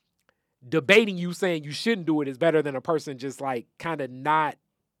person debating you saying you shouldn't do it is better than a person just like kind of not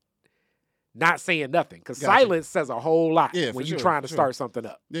saying nothing because silence says a whole lot when you're trying to start something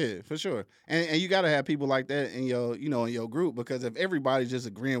up. Yeah, for sure. And you got to have people like that in your in your group because if everybody's just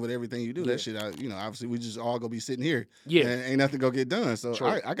agreeing with everything you do, that shit, obviously we just all gonna be sitting here. Yeah, and ain't nothing gonna get done. So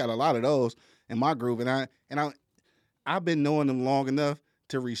I got a lot of those in my group, and I've been knowing them long enough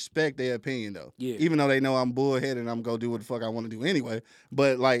to respect their opinion though. Yeah. Even though they know I'm bullheaded and I'm gonna do what the fuck I want to do anyway.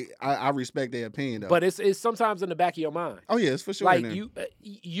 But like I respect their opinion though. But it's sometimes in the back of your mind. Oh yeah, it's for sure. Like you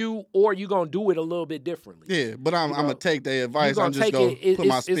gonna do it a little bit differently. Yeah, but I'm gonna take their advice. I'm just gonna put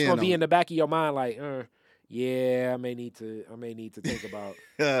my spin It's gonna on be it. in the back of your mind, like, yeah, I may need to think about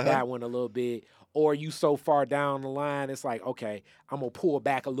that one a little bit. Or you so far down the line, it's like, okay, I'm gonna pull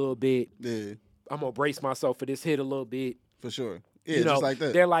back a little bit. Yeah, I'm gonna brace myself for this hit a little bit. for sure. Yeah, just like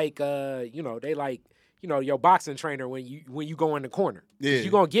that. They're like, they like, your boxing trainer when you go in the corner. Yeah.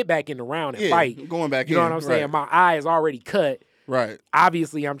 You're gonna get back in the round and fight. Going back You know what I'm saying? My eye is already cut. Right.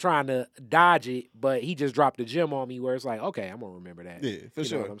 Obviously, I'm trying to dodge it, but he just dropped a gem on me where it's like, okay, I'm gonna remember that. Yeah, for you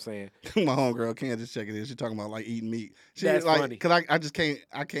sure. know what I'm saying? My homegirl Candace checking in. She talking about like eating meat. That's like, funny. Cause I just can't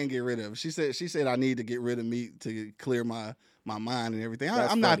get rid of it. She said I need to get rid of meat to clear my mind and everything. That's I'm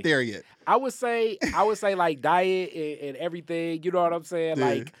funny. not there yet. I would say like diet and everything. You know what I'm saying? Yeah.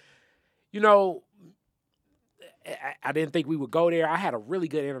 Like, I didn't think we would go there. I had a really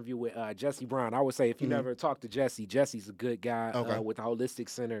good interview with Jesse Brown. I would say if you never talked to Jesse, Jesse's a good guy with the Holistic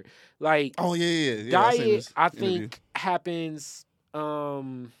Center. Like, oh yeah. diet, I think happens.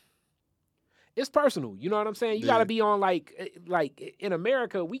 It's personal. You know what I'm saying? You got to be on like in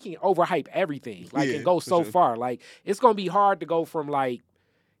America, we can overhype everything. Like and go so far. Like it's gonna be hard to go from like,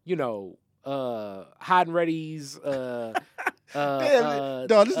 hot and ready's. Damn,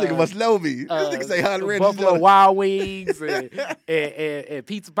 dog, this nigga must know me. This nigga say hot and ready. Buffalo Wild Wings and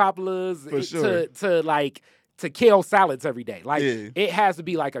Pizza Populars For sure. to kale salads every day. Like it has to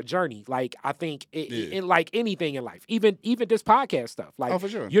be like a journey. Like I think it like anything in life, even this podcast stuff. Like for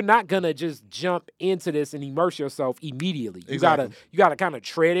sure. You're not gonna just jump into this and immerse yourself immediately. You Exactly. gotta kind of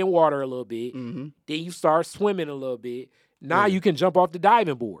tread in water a little bit. Mm-hmm. Then you start swimming a little bit. Now you can jump off the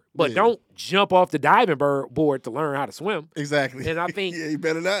diving board, but don't jump off the diving board to learn how to swim. Exactly. And I think, you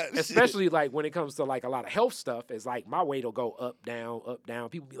better not. especially like when it comes to like a lot of health stuff, it's like my weight will go up, down, up, down.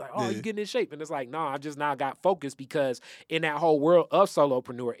 People be like, "Oh, you getting in shape?" And it's like, no, I just now got focused because in that whole world of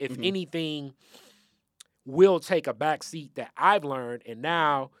solopreneur, if anything will take a back seat that I've learned, and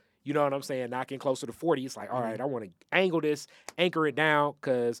now. You know what I'm saying? Knocking closer to 40, it's like, all right, I want to anchor it down,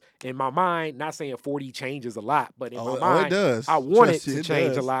 because in my mind, not saying 40 changes a lot, but in my mind, it does. I want Trust it me, to it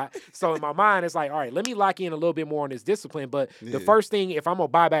change a does. lot. So in my mind, it's like, all right, let me lock in a little bit more on this discipline. But the first thing, if I'm going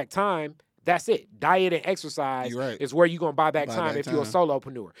to buy back time, that's it. Diet and exercise You're right. is where you're going to buy back Buy time back if you're a time.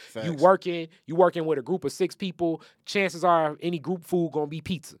 solopreneur. Facts. You working with a group of 6 people, chances are any group food going to be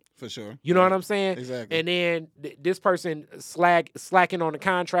pizza. For sure. You know what I'm saying? Exactly. And then this person slacking on the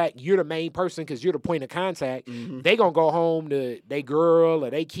contract, you're the main person because you're the point of contact. They going to go home to their girl or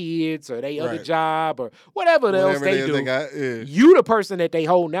their kids or their other job or whatever else Whatever they it is do. they got, You the person that they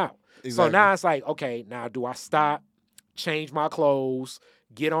holding out. So Exactly. now it's like, okay, now do I stop, change my clothes,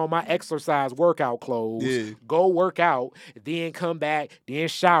 get on my exercise workout clothes, go work out, then come back, then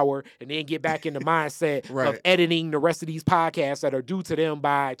shower, and then get back in the mindset of editing the rest of these podcasts that are due to them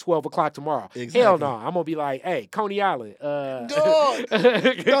by 12 o'clock tomorrow. Exactly. Hell no. I'm going to be like, hey, Coney Island. Dog. No,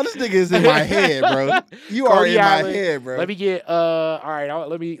 this nigga is in my head, bro. You are Coney in my Island. head, bro. Let me get, all right,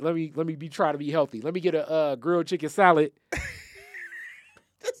 let me try to be healthy. Let me get a grilled chicken salad.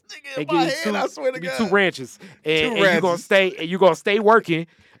 This nigga And in my give head, I swear to give me God. 2 ranches. And ranches. you're gonna stay working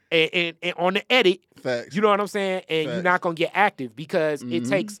and on the edit. Facts. You know what I'm saying? And you're Facts. not gonna get active because it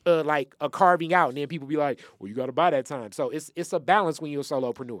takes like a carving out, and then people be like, "Well, you got to buy that time." So it's a balance when you're a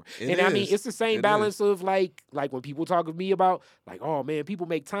solopreneur. It I mean, is. it's the same It balance of like when people talk to me about like, "Oh man, people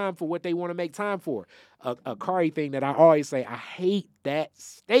make time for what they want to make time for." A Kari thing that I always say, I hate that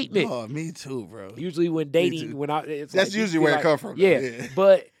statement. Oh, me too, bro. Usually when dating, it's That's like, usually you where feel it come from, though. Yeah, Yeah.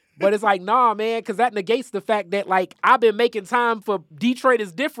 but it's like, nah, man, because that negates the fact that like I've been making time for Detroit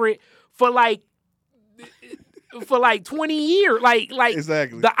is different for like 20 years. Like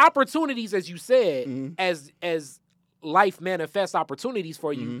Exactly. the opportunities, as you said, as life manifests opportunities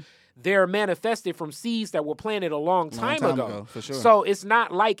for you. They're manifested from seeds that were planted a long time ago. For sure. So it's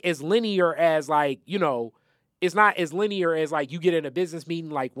not like as linear as like, it's not as linear as like you get in a business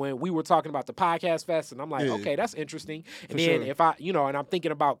meeting, like when we were talking about the podcast fest, and I'm like, okay, that's interesting. And then if I, and I'm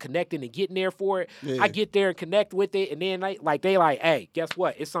thinking about connecting and getting there for it, I get there and connect with it, and then they like, hey, guess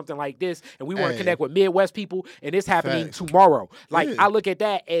what? It's something like this, and we want to connect with Midwest people, and it's happening tomorrow. Like I look at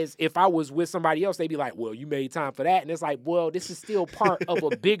that as if I was with somebody else, they'd be like, well, you made time for that, and it's like, well, this is still part of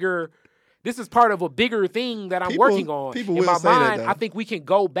a bigger. This is part of a bigger thing that I'm working on. People in will my say that, mind, though. I think we can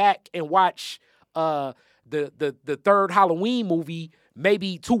go back and watch the third Halloween movie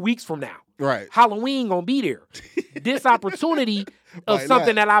maybe 2 weeks from now. Right. Halloween gonna be there. This opportunity of Might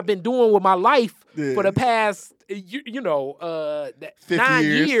something not. that I've been doing with my life Yeah. for the past, 9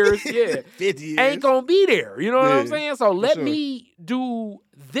 years. Yeah. 50 years. Ain't gonna be there. You know what I'm Yeah, saying? So let sure. me do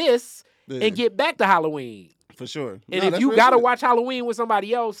this Yeah, and get back to Halloween. for sure. And No, if that's you real gotta shit. watch Halloween with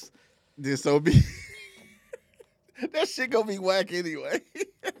somebody else, then so be. That shit gonna be whack anyway.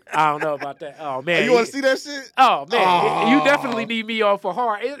 I don't know about that. Oh man, You want to see that shit? Oh man, Oh. you definitely need me on for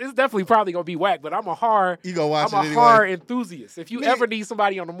horror. It's definitely probably gonna be whack, but I'm a horror. You gonna watch I'm it a anyway? horror enthusiast. If you Nigga. ever need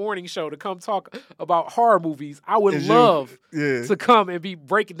somebody on the morning show to come talk about horror movies, I would It's you. love Yeah. to come and be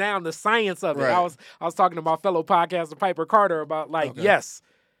breaking down the science of it. Right. I was talking to my fellow podcaster Piper Carter about Okay. yes,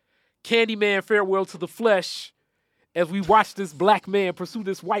 Candyman farewell to the flesh as we watch this black man pursue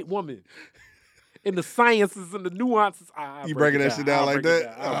this white woman. And the sciences and the nuances. You breaking that shit down I'll like break it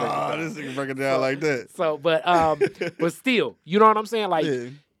that? down. I'll break it down. This nigga breaking it down like that. So, but still, you know what I'm saying? Like, Yeah.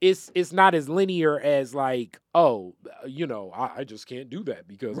 it's not as linear as like, oh, I just can't do that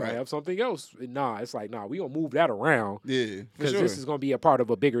because I Right. have something else. Nah, it's like, nah, we gonna move that around Yeah, for because sure. this is gonna be a part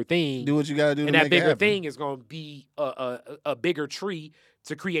of a bigger thing, Do what you gotta do and to that make it bigger happen. thing is gonna be a bigger tree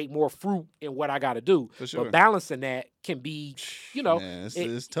to create more fruit in what I got to do. For sure. But balancing that can be, Man,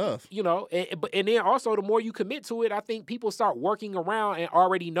 it's tough. and then also the more you commit to it, I think people start working around and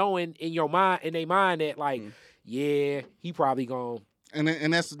already knowing in their mind that like, yeah, he probably gonna.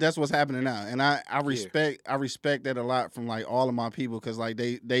 And that's what's happening now. And I respect that a lot from like all of my people because like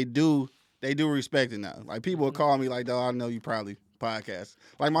they do respect it now. Like people will call me like, dog, I know you probably podcast.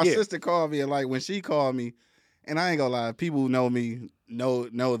 Like my sister called me and like when she called me, and I ain't gonna lie, people who know me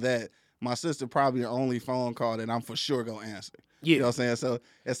know that my sister probably the only phone call that I'm for sure gonna answer. Yeah. You know what I'm saying? So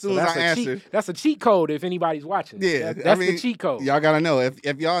as soon as I answer, that's a cheat code if anybody's watching. yeah, That's I mean, the cheat code. Y'all gotta know if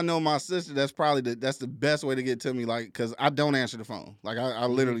y'all know my sister, that's probably that's the best way to get to me. Like, cause I don't answer the phone. Like I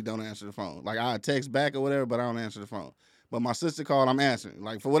literally don't answer the phone. Like I text back or whatever, but I don't answer the phone. But my sister called, I'm answering,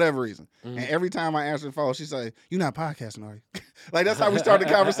 like for whatever reason. And every time I answer the phone, she say, "You not podcasting, are you?" Like that's how we start the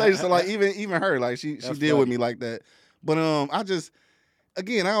conversation. So like even her, like she deal with me like that. But I just.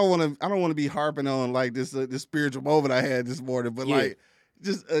 Again, I don't want to be harping on like this spiritual moment I had this morning, but like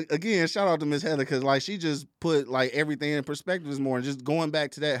just again, shout out to Miss Heather because like she just put like everything in perspective this morning. Just going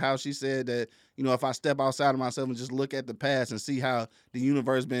back to that, how she said that if I step outside of myself and just look at the past and see how the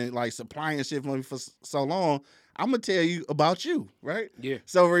universe been like supplying shit for me for so long, I'm gonna tell you about you, right? Yeah.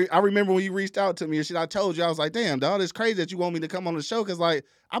 So I remember when you reached out to me and shit, I told you I was like, damn, dog, it's crazy that you want me to come on the show because like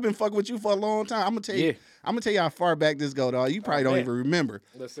I've been fucking with you for a long time. I'm gonna tell you. I'm gonna tell you how far back this go, dog. You probably don't even remember.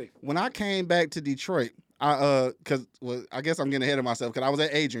 Let's see. When I came back to Detroit, I guess I'm getting ahead of myself because I was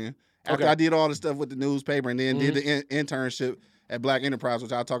at Adrian after I did all the stuff with the newspaper and then did the internship at Black Enterprise,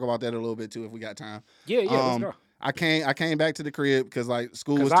 which I'll talk about that a little bit too if we got time. Yeah, let's go. I came back to the crib because like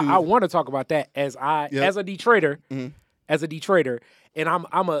school was too. I want to talk about that as a Detroiter, and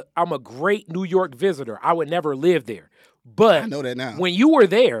I'm a great New York visitor. I would never live there. But I know that now. When you were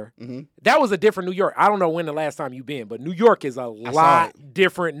there, that was a different New York. I don't know when the last time you've been, but New York is a lot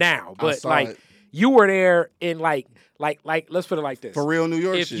different now. But like you were there in like let's put it like this. For real New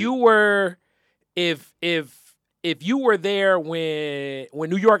York if shit. you were if you were there when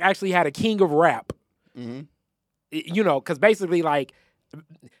New York actually had a king of rap, because basically like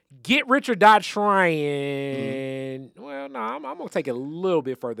Get Rich or Die Trying. Well, no, I'm gonna take it a little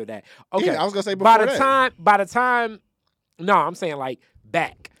bit further than that. Okay, Yeah, I was gonna say before by the time. No, I'm saying like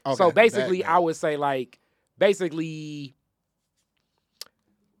back. Okay, So basically, back. I would say like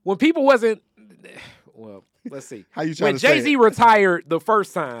when people wasn't. Well, let's see. How you trying when to say Jay-Z it? retired the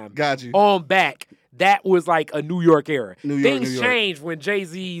first time, Got you. on back, that was like a New York era. Things New York. changed when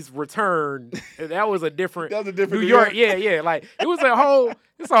Jay-Z's return. That was a different. That was a different New New York. York? Yeah. Like it's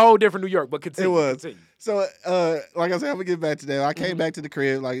a whole different New York. But continue. It was. Continue. So, like I said, I'm gonna get back to that. I came back to the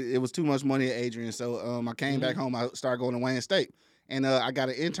crib, like it was too much money at Adrian. So, I came back home. I started going to Wayne State, and I got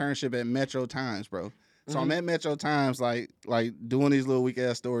an internship at Metro Times, bro. So I'm at Metro Times, like doing these little weak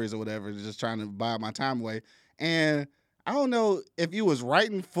ass stories or whatever, just trying to buy my time away. And I don't know if you was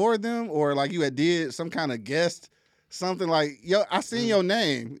writing for them or like you had did some kind of guest. Something like, I seen your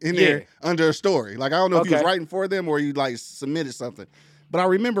name in there under a story. Like, I don't know if you was writing for them or you, like, submitted something. But I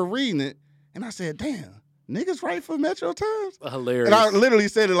remember reading it, and I said, damn, niggas write for Metro Times? Hilarious. And I literally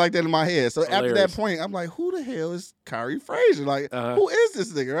said it like that in my head. So Hilarious. after that point, I'm like, who the hell is Kyrie Frazier? Like, who is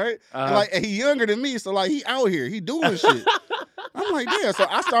this nigga, right? And, like, and he younger than me, so, like, he out here. He doing shit. I'm like, damn. So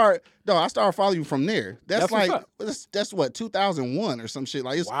I started following you from there. That's what's like, up. that's what, 2001 or some shit.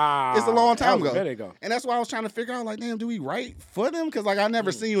 Like, it's a Wow. long time That was a ago. minute ago. And that's why I was trying to figure out, like, damn, do we write for them? Because, like, I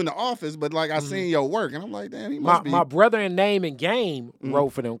never seen you in the office, but, like, I seen your work. And I'm like, damn, he must be. My brother in Name and Game wrote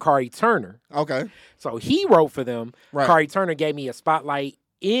for them, Kari Turner. Okay. So he wrote for them. Right. Kari Turner gave me a spotlight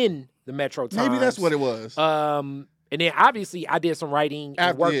in the Metro Times. Maybe that's what it was. And then obviously I did some writing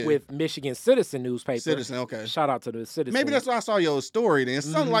and work yeah. with Michigan Citizen newspaper. Citizen, okay. Shout out to the Citizen. Maybe that's why I saw your story then.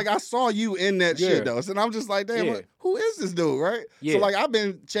 Something like I saw you in that Yeah. shit, though. And I'm just like, damn, Yeah. who is this dude, right? Yeah. So, like, I've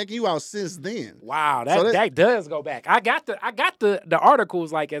been checking you out since then. Wow, So that does go back. I got the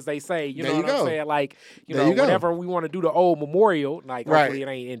articles, like, as they say, you There know you what I'm go. saying? Like, There you go. whenever we want to do the old memorial, like, Right. hopefully it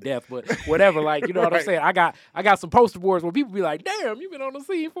ain't in depth, but whatever, like, you know what I'm Right. saying? I got some poster boards where people be like, damn, you've been on the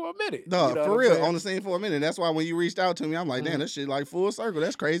scene for a minute. No, You know for what I'm real, saying? on the scene for a minute. That's why when you reached out to me, I'm like, damn, this shit like full circle.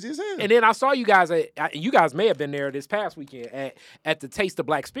 That's crazy as hell. And then I saw you guys you guys may have been there this past weekend at the Taste of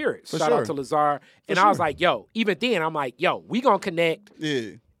Black Spirits. For Shout sure. out to Lazar. And For I was sure. like, yo, even then, I'm like, yo, we gonna connect.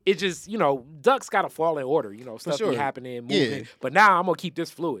 Yeah. It just, ducks gotta fall in order, stuff sure. be happening, moving. Yeah. But now I'm gonna keep this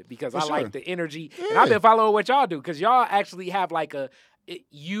fluid because I sure. like the energy. And Yeah. I've been following what y'all do because y'all actually have like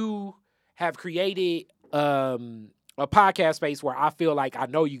you have created a podcast space where I feel like I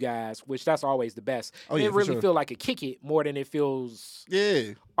know you guys, which that's always the best. Oh, yeah, it for really sure. feel like a kick it more than it feels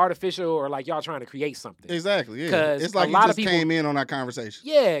Yeah. artificial or like y'all trying to create something. Exactly. Yeah. 'Cause It's like a you lot of just people- came in on our conversation.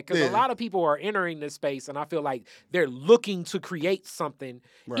 Yeah, because Yeah. a lot of people are entering this space, and I feel like they're looking to create something.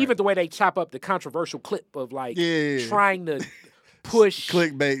 Right. Even the way they chop up the controversial clip of like Yeah. trying to push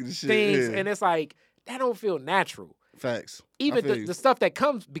Clickbait and shit. things, yeah. and it's like that don't feel natural. Facts. I Even feel you. the stuff that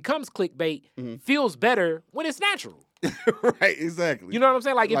becomes clickbait feels better when it's natural. Right, exactly. You know what I'm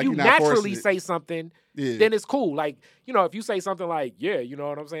saying? Like if Like you you're not forcing naturally it. say something, Yeah. then it's cool. Like if you say something like, yeah, you know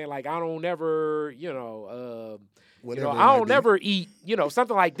what I'm saying? Like I don't never, Whatever it I might don't be. never eat,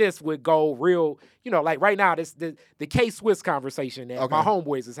 something like this would go real, like right now, this the K-Swiss conversation that my Okay.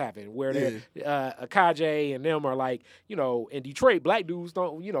 homeboys is having, where they're Akaje and them are like, in Detroit, black dudes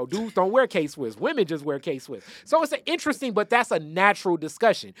don't wear K-Swiss. Women just wear K-Swiss. So it's an interesting, but that's a natural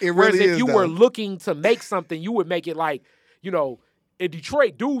discussion. It Whereas really if is, you though. were looking to make something, you would make it like, in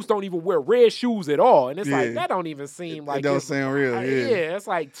Detroit, dudes don't even wear red shoes at all. And it's like, Yeah. that don't even seem like it don't it's- sound real. Yeah. yeah, it's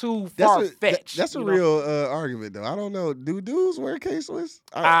like too That's far-fetched. That's a you know? real argument, though. I don't know. Do dudes wear K-Swiss?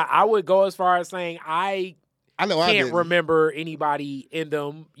 I would go as far as saying I know I can't didn't. remember anybody in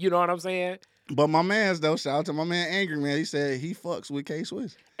them. You know what I'm saying? But my man's, though, shout out to my man Angry Man. He said he fucks with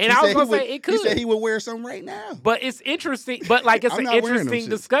K-Swiss. And He I was said gonna he would- say it could. He said he would wear some right now. But it's interesting. But like it's I'm an not wearing them interesting shits.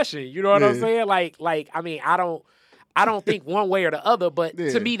 discussion. You know what I'm Yeah. saying? Like I mean, I don't think one way or the other. But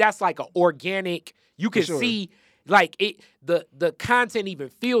Yeah. to me, that's like an organic. You can sure. see like it. The content even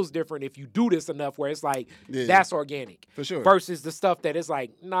feels different if you do this enough. Where it's like Yeah. that's organic. For sure. Versus the stuff that is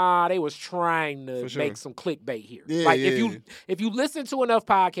like, nah, they was trying to For sure. make some clickbait here. Yeah, like yeah. if you listen to enough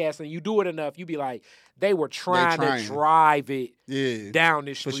podcasts and you do it enough, you be like, they were trying to trying. drive it Yeah. down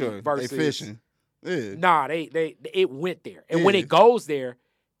this For street. sure. Versus They fishing. Yeah. nah, it went there. And when Yeah. it goes there,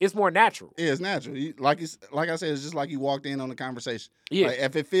 it's more natural. Yeah, it's natural. Like I said, it's just like you walked in on the conversation. Yeah. Like,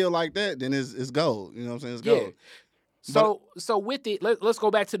 if it feel like that, then it's gold. You know what I'm saying? It's Yeah. gold. So with it, let's go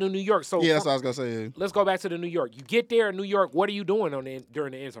back to the New York. So Yeah, that's what I was gonna say. let's go back to the New York. You get there in New York. What are you doing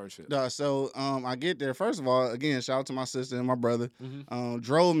during the internship? So I get there. First of all, again, shout out to my sister and my brother. Mhm.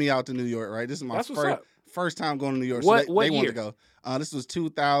 Drove me out to New York. Right, this is my That's what's up. first time going to New York. What- so what they wanted year? to go. This was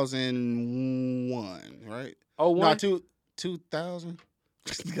 2001, right? Oh, No, one. 2000.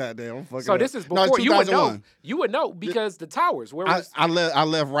 Goddamn, I'm fucking. So up. this is No, before you would know. 2001. You would know because the towers. Where was? I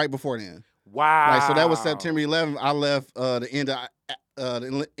left right before then. Wow. Like, so that was September 11th. I left the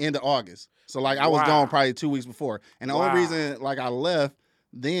end of August. So like I was Wow. gone probably 2 weeks before. And the Wow. only reason like I left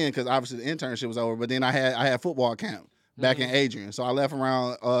then because obviously the internship was over. But then I had football camp back in Adrian. So I left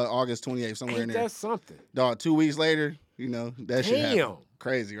around August 28th somewhere in Ain't there. that something? Dog, 2 weeks later, that shit Damn. happened.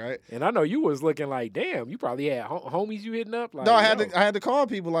 Crazy, right? And I know you was looking like, damn. You probably had homies you hitting up. Like, No, I had yo. to call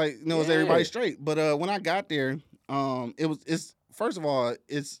people like, is Yeah. everybody straight? But when I got there, it's first of all,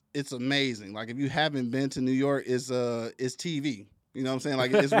 it's amazing. Like if you haven't been to New York, it's TV. You know what I'm saying?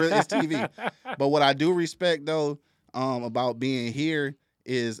 Like it's really it's TV. But what I do respect though, about being here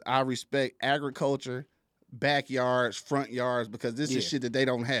is I respect agriculture, backyards, front yards, because this Yeah. is shit that they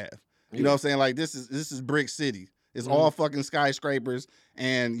don't have. You Yeah. know what I'm saying? Like this is brick city. It's all fucking skyscrapers,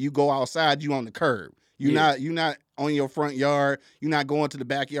 and you go outside, you on the curb. You're not on your front yard. You're not going to the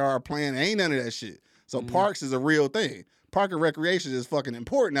backyard playing. Ain't none of that shit. So parks is a real thing. Park and recreation is fucking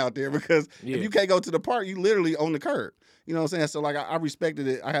important out there because Yeah. if you can't go to the park, you literally on the curb. You know what I'm saying? So like I respected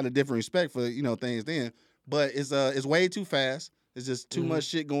it. I had a different respect for things then. But it's way too fast. It's just too much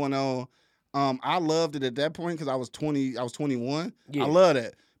shit going on. I loved it at that point because I was 21. Yeah. I love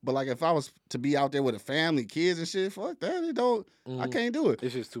that. But like if I was to be out there with a family, kids and shit, fuck that. I can't do it.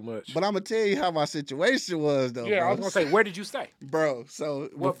 It's just too much. But I'm gonna tell you how my situation was though. Yeah, bro. I was gonna say, where did you stay? Bro, so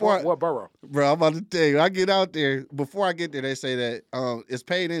What before borough? Bro, I'm about to tell you, I get out there, before I get there, they say that it's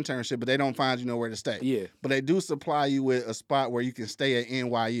paid internship, but they don't find you nowhere to stay. Yeah. But they do supply you with a spot where you can stay at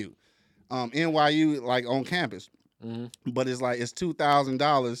NYU. NYU, like on campus. But it's like, it's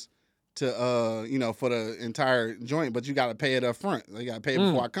 $2,000 to, for the entire joint, but you got to pay it up front. You got to pay it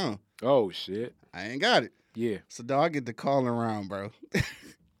before I come. Oh, shit. I ain't got it. Yeah. So, dog, I get to calling around, bro.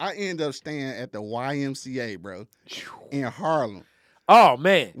 I end up staying at the YMCA, bro, in Harlem. Oh,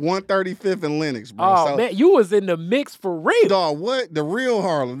 man. 135th and Lennox, bro. Oh, so, man. You was in the mix for real. dog, what? The real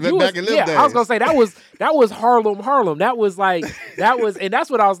Harlem. You Back in them days. I was going to say, that was Harlem. That was and that's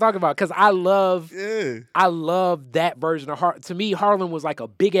what I was talking about, because I love that version of Harlem. To me, Harlem was like a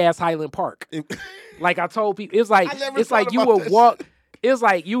big-ass Highland Park. Like I told people, it's like you would walk... It was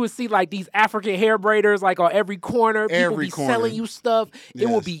like you would see like these African hair braiders like on every corner. People be selling you stuff. Yes.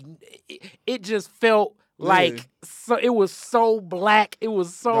 It would be. It just felt like so. It was so black. It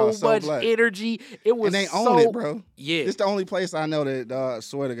was so much black. Energy. It was. And they so, own it, bro. Yeah. It's the only place I know that. Dog,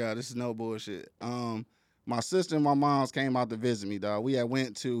 swear to God, this is no bullshit. My sister and my mom's came out to visit me, dog. We had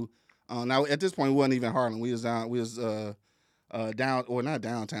went to. Now at this point, we wasn't even Harlem. We was down. We was down, or not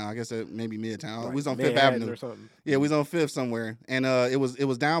downtown, I guess maybe Midtown. Right. We was on Fifth Avenue. Yeah, we was on Fifth somewhere. And it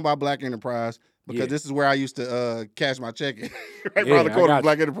was down by Black Enterprise, because this is where I used to cash my check right around the corner of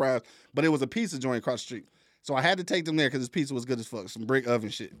Black Enterprise. But it was a pizza joint across the street. So I had to take them there because this pizza was good as fuck, some brick oven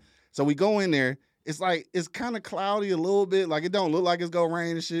shit. So we go in there. It's like, it's kind of cloudy a little bit. Like, it don't look like it's gonna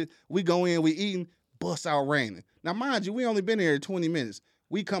rain and shit. We go in, we eating, bust out raining. Now, mind you, we only been here 20 minutes.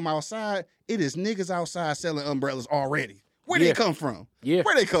 We come outside, it is niggas outside selling umbrellas already. Where they come from? Yeah.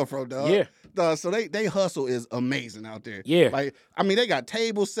 Where they come from, dog? Yeah. Dog, so they hustle is amazing out there. Yeah. Like, I mean, they got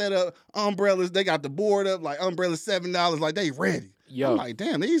tables set up, umbrellas, they got the board up, like umbrellas $7, like they ready. Yo. I'm like,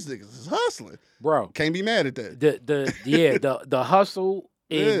 damn, these niggas is hustling. Bro. Can't be mad at that. The hustle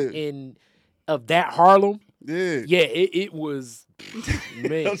in of that Harlem. Yeah. Yeah, it was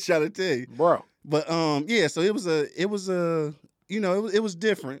man. I'm trying to tell you. Bro. But so it was it was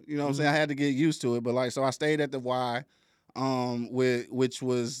different. You know what I'm saying? I had to get used to it. But like, so I stayed at the Y. Which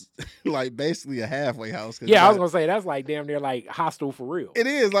was like basically a halfway house. Yeah, I was gonna say that's like damn near like hostel for real. It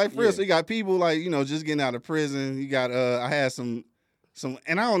is like for real. So you got people like just getting out of prison. You got I had some,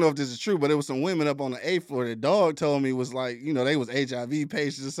 and I don't know if this is true, but it was some women up on the 8th floor. The dog told me was like they was HIV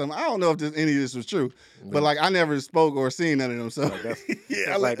patients or something. I don't know if any of this was true, but like I never spoke or seen none of them. So that'd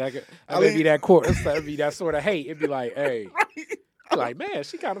be that court. That'd be that sort of hate. It'd be like, hey. Right. Like, man,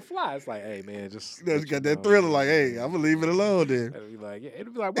 she kind of fly. It's like, hey, man, just got that thriller. Like, hey, I'm gonna leave it alone then.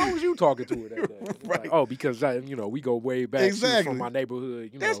 It'd be like, why was you talking to her that day? Right. Like, oh, because we go way back. Exactly. She's from my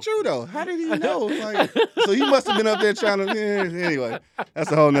neighborhood. That's true though. How did he know? Like, so he must have been up there trying to. Yeah, anyway,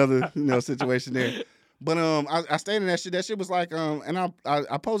 that's a whole nother situation there. But I stayed in that shit. That shit was like and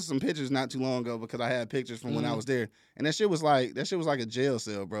I posted some pictures not too long ago because I had pictures from when I was there, and that shit was like a jail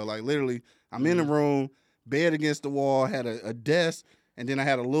cell, bro. Like literally, I'm in the room. Bed against the wall, had a desk, and then I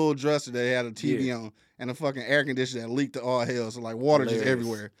had a little dresser that had a TV on, and a fucking air conditioner that leaked to all hell, so like water just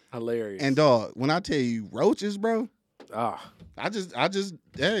everywhere. Hilarious. And dog, when I tell you roaches, bro, I just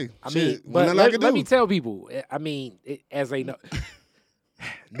hey, let me tell people, I mean, as they know,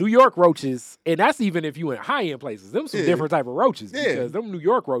 New York roaches, and that's even if you in high-end places, them some different type of roaches, because them New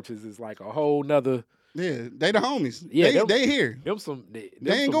York roaches is like a whole nother. Yeah, they the homies. Yeah, they here.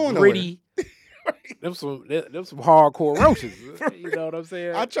 They ain't going gritty, them some hardcore roaches. You know what I'm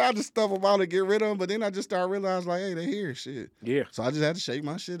saying? I tried to stuff them out and get rid of them, but then I just started realizing like, hey, they here, shit. Yeah. So I just had to shake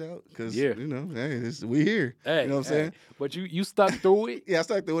my shit out because hey, we here. Hey, you know what I'm saying? But you stuck through it. Yeah, I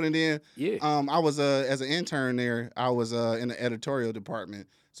stuck through it, and then I was as an intern there. I was in the editorial department,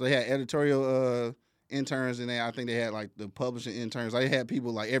 so they had editorial interns, and I think they had like the publishing interns. They had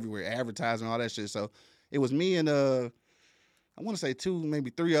people like everywhere, advertising, all that shit. So it was me and I want to say 2, maybe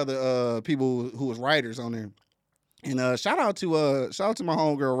 3 other people who was writers on there. And shout out to my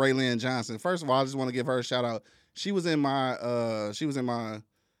homegirl Raylyn Johnson. First of all, I just want to give her a shout out. She was in my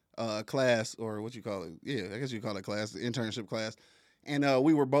class, or what you call it? Yeah, I guess you call it class, the internship class. And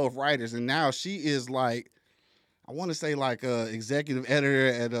we were both writers. And now she is like, I want to say like executive editor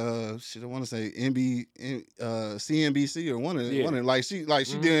at I want to say CNBC or one of like she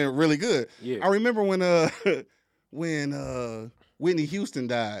doing really good. Yeah. I remember when Whitney Houston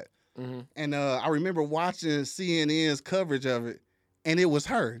died, and I remember watching CNN's coverage of it, and it was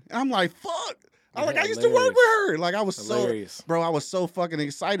her. And I'm like, fuck. I used to work with her. Like I was Hilarious. I was so fucking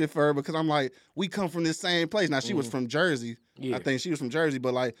excited for her because I'm like, we come from this same place. Now she was from Jersey. Yeah. I think she was from Jersey,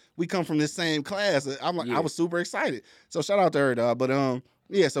 but like we come from this same class. I'm like, Yeah. I was super excited. So shout out to her, dog. But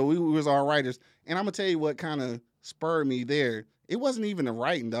yeah, so we was all writers. And I'm gonna tell you what kind of spurred me there. It wasn't even the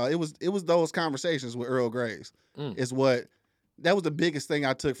writing, dog. It was those conversations with Earl Graves. That was the biggest thing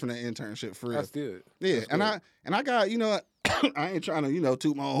I took from the internship for real. That's good. Yeah, That's and good. I got, I ain't trying to,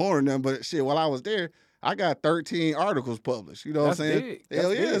 toot my own horn or nothing, but shit, while I was there, I got 13 articles published. You know what I'm saying? Big. Hell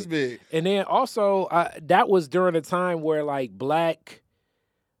That's yeah, it's big. And then also, that was during a time where like black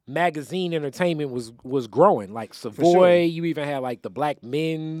magazine entertainment was growing. Like Savoy, sure. you even had like the Black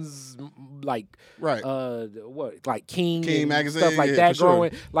Men's, like Right. like King and magazine, stuff like yeah, that for sure.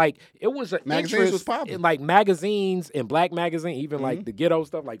 growing. Like it was an Magazines interest was popping. in, like magazines and black magazine, even like the ghetto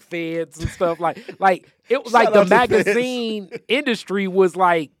stuff, like Feds and stuff. like it was like Shout the out to Feds. magazine industry was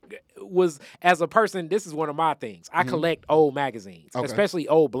as a person, this is one of my things. I collect old magazines, Okay. especially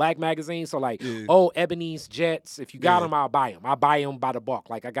old black magazines. So like Yeah. old Ebony's Jets, if you got Yeah. them, I'll buy them. I buy them by the bulk.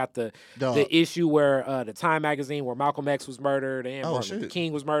 Like I got the Dog. issue where the Time magazine where Malcolm X was murdered and Oh, Martin Luther shit.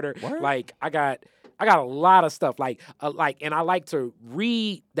 King was murdered. Word? Like I got a lot of stuff and I like to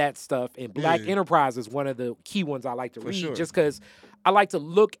read that stuff. And Black Yeah. Enterprise is one of the key ones I like to For read, sure. just because I like to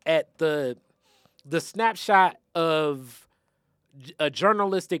look at the snapshot of a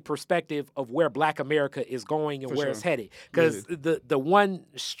journalistic perspective of where Black America is going and For where sure. it's headed. Because the one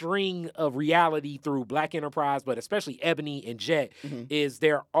string of reality through Black Enterprise, but especially Ebony and Jet, is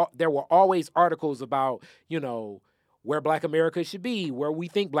there were always articles about, where Black America should be, where we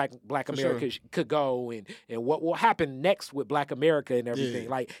think Black For America could go, and what will happen next with Black America and everything. Yeah,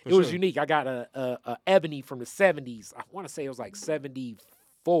 like for it was sure. unique. I got a Ebony from the 70s. I want to say it was like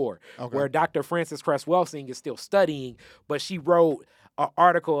 74, Okay. where Dr. Frances Cress Welsing is still studying, but she wrote an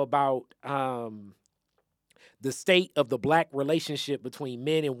article about the state of the Black relationship between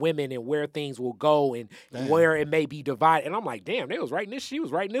men and women and where things will go and Damn. where it may be divided. And I'm like, damn, she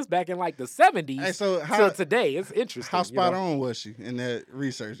was writing this back in like the 70s Hey, so till today. It's interesting. How spot on was she in that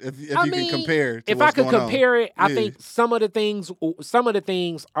research? If I you mean, can compare to if I what's could going on. compare it, I Yeah. think some of the things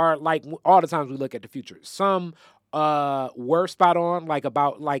are like all the times we look at the future. Some were spot on, like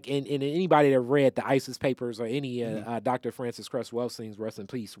about like in anybody that read the ISIS papers or any Dr. Frances Cress Welsing's rest in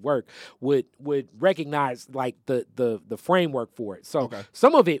peace work would recognize like the framework for it. So Okay.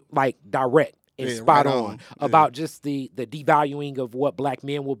 some of it like direct. And Yeah, spot right on on. Yeah. about just the devaluing of what Black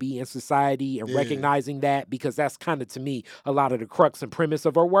men will be in society and Yeah. recognizing that, because that's kind of, to me, a lot of the crux and premise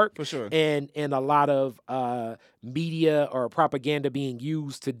of our work. For sure. And a lot of media or propaganda being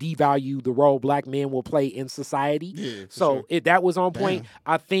used to devalue the role Black men will play in society. Yeah, for So sure. that was on point. Damn.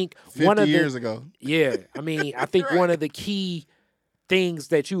 I think 50 one of years the ago. yeah, I mean, I think one of the key things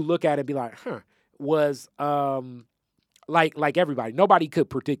that you look at and be like, was like everybody, nobody could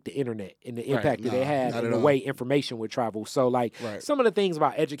predict the internet and the impact that No, it had not and at the all. way information would travel. So like Right. some of the things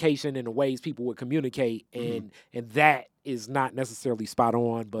about education and the ways people would communicate and that is not necessarily spot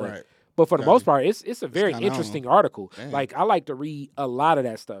on, but Right. but for the Gotcha. most part, it's a very kinda interesting article. Damn. Like I like to read a lot of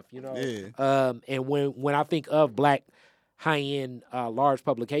that stuff, Yeah. And when I think of Black high-end large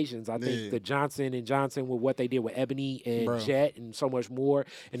publications, I think Yeah. the Johnson & Johnson with what they did with Ebony and Bro. Jet and so much more,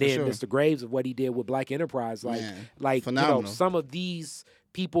 and For then sure. Mr. Graves of what he did with Black Enterprise, Man, like phenomenal. some of these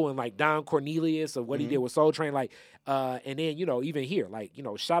people, and like Don Cornelius of what he did with Soul Train, and then even here,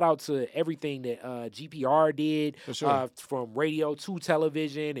 shout out to everything that GPR did, For sure. from radio to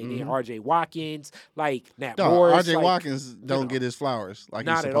television, and then R.J. Watkins, like Nat Dog, Morris, R.J. like, Watkins don't get his flowers like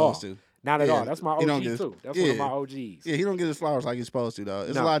not he's at all. supposed to. Not at Yeah, all. That's my he don't OG get- too. That's one of yeah. my OGs. Yeah, he don't get his flowers like he's supposed to, dog.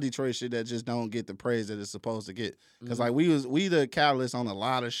 There's No. a lot of Detroit shit that just don't get the praise that it's supposed to get. Because Mm-hmm. like we the catalyst on a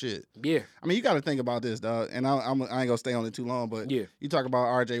lot of shit. Yeah. I mean, you got to think about this, dog. And I ain't gonna stay on it too long, but Yeah. you talk about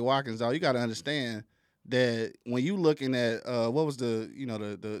R.J. Watkins, dog. You got to understand that when you looking at what was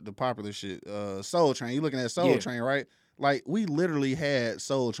the popular shit, Soul Train. You looking at Soul Yeah. Train, right? Like we literally had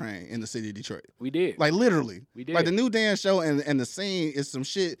Soul Train in the city of Detroit. We did. Like literally, We did. Like the new dance show and the scene is some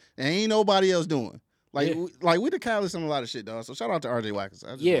shit that ain't nobody else doing. Like, Yeah. we the catalyst on a lot of shit, dog. So shout out to R.J. Watkins.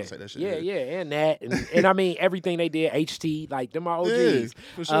 I just yeah, want to say that shit. and that, and I mean everything they did, HT, like them are OGs. Yeah,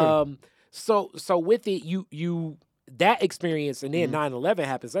 for sure. So with it, you that experience, and then 9/11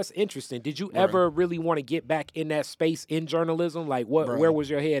 happens. That's interesting. Did you ever really want to get back in that space in journalism? Like, Bro. where was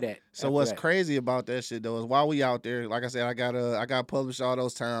your head at? So after what's that? crazy about that shit though is while we out there, like I said, I got published all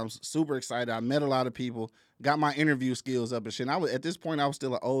those times. Super excited. I met a lot of people. Got my interview skills up and shit. And I was at this point, I was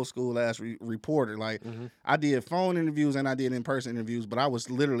still an old school ass reporter. Like I did phone interviews and I did in person interviews, but I was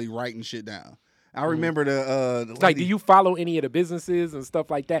literally writing shit down. I remember the Like, do lady- you follow any of the businesses and stuff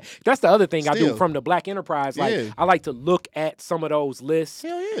like that? That's the other thing I do Still. from the Black Enterprise. Like, Yeah. I like to look at some of those lists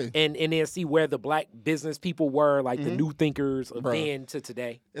Hell yeah. and then see where the Black business people were, like the new thinkers of Bruh. then to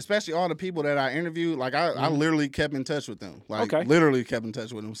today. Especially all the people that I interviewed, like I literally kept in touch with them. Like Okay. literally kept in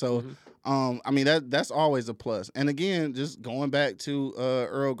touch with them. So I mean that's always a plus. And again, just going back to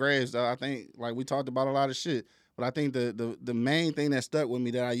Earl Graves, I think like we talked about a lot of shit. But I think the main thing that stuck with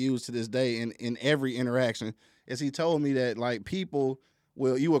me that I use to this day in every interaction is he told me that like people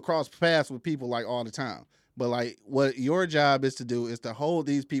you will cross paths with people like all the time. But like what your job is to do is to hold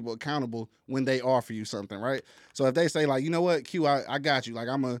these people accountable when they offer you something, right? So if they say like, you know what, Q, I got you. Like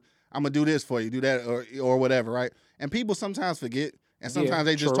I'm gonna do this for you, do that or whatever, right? And people sometimes forget and sometimes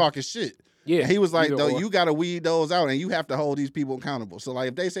they just true. talking shit. Yeah. And he was like, either though, or. you gotta weed those out and you have to hold these people accountable. So like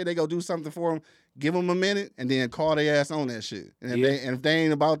if they say they go do something for them, give them a minute and then call their ass on that shit. And if they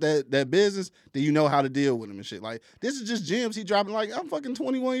ain't about that business, then you know how to deal with them and shit. Like this is just gems he dropping. Like I'm fucking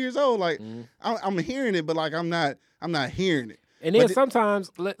 21 years old. Like I'm hearing it, but like I'm not hearing it. And then But sometimes,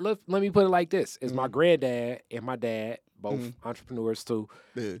 let me put it like this: is my granddad and my dad both entrepreneurs too?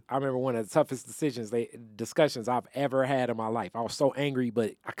 Yeah. I remember one of the toughest discussions I've ever had in my life. I was so angry,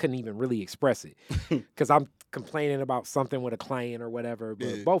 but I couldn't even really express it because I'm complaining about something with a client or whatever.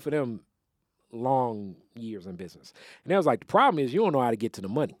 But both of them long years in business, and they was like, the problem is you don't know how to get to the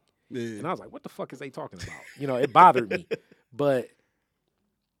money. Yeah. And I was like, what the fuck is they talking about? You know, it bothered me, but.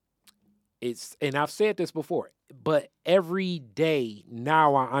 And I've said this before, but every day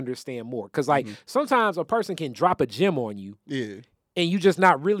now I understand more. Because, like, sometimes a person can drop a gem on you Yeah. and you just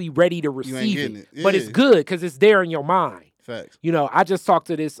not really ready to You ain't receive getting it. it. But it's Yeah. good because it's there in your mind. Facts. You know, I just talked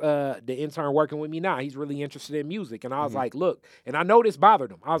to this, the intern working with me now. He's really interested in music. And I was like, look, and I know this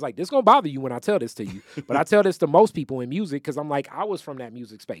bothered him. I was like, this going to bother you when I tell this to you. But I tell this to most people in music because I'm like, I was from that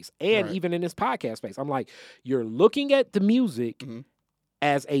music space. And Right. even in this podcast space, I'm like, you're looking at the music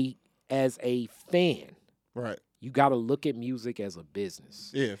as a fan. Right. You got to look at music as a business.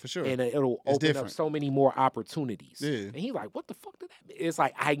 Yeah, for sure. And it'll It's open up different. so many more opportunities. Yeah. And he's like, what the fuck did that mean? It's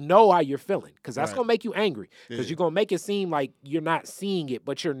like, I know how you're feeling because that's Right. going to make you angry because Yeah. you're going to make it seem like you're not seeing it,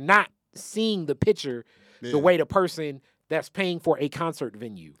 but you're not seeing the picture Yeah. the way the person that's paying for a concert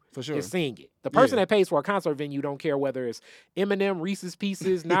venue For sure. is seeing it. The person Yeah. that pays for a concert venue don't care whether it's Eminem, Reese's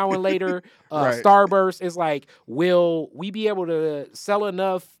Pieces, Now and Later, Right. Starburst. It's like, will we be able to sell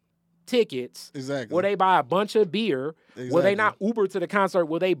enough tickets? Exactly. Will they buy a bunch of beer? Will they Exactly. not Uber to the concert?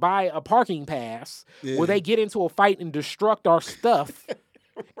 Will they buy a parking pass? Yeah. Will they get into a fight and destruct our stuff?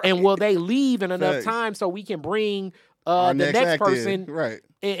 And will they leave in enough Facts. time so we can bring Our the next act in. person Right.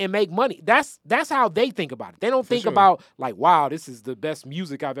 and make money? That's how they think about it. They don't think sure. about like, wow, this is the best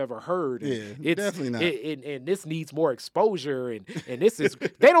music I've ever heard. And Yeah, definitely not. And this needs more exposure. And this is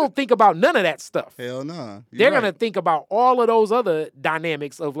they don't think about none of that stuff. Hell no. They're gonna think about all of those other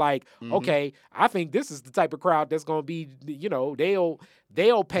dynamics of like, okay, I think this is the type of crowd that's gonna be, you know,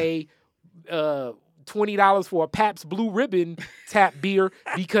 they'll pay $20 for a Pabst Blue Ribbon tap beer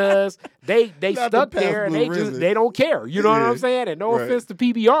because they Not the stuck Pabst there and Blue they Ribbon. they don't care. You know what Yeah. I'm saying? And no Right. offense to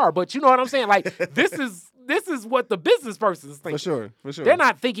PBR, but you know what I'm saying? Like this is what the business person is thinking. For sure. They're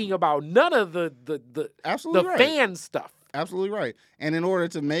not thinking about none of the Absolutely right. fan stuff. Absolutely right. And in order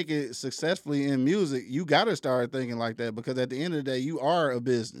to make it successfully in music, you got to start thinking like that because at the end of the day, you are a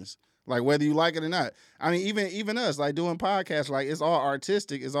business. Like whether you like it or not. I mean, even us, like doing podcasts, like it's all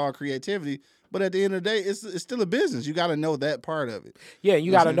artistic, it's all creativity. But at the end of the day, it's still a business. You got to know that part of it. Yeah,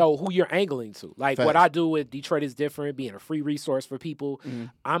 you know what got to I'm know who you're angling to. Like what Facts. I do with Detroit is Different, being a free resource for people.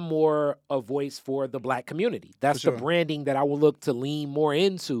 I'm more a voice for the Black community. That's For the sure. branding that I will look to lean more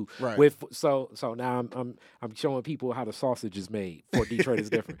into. Right. With so now I'm showing people how the sausage is made for Detroit is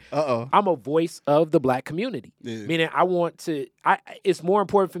Different. Uh-oh. I'm a voice of the Black community. Yeah. Meaning I want to. It's more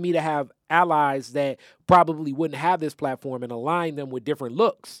important for me to have allies that probably wouldn't have this platform and align them with different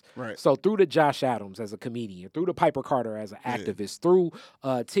looks. Right. So through the Josh Adams as a comedian, through the Piper Carter as an activist, through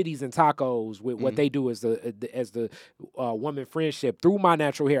Titties and Tacos with what they do as the woman friendship, through My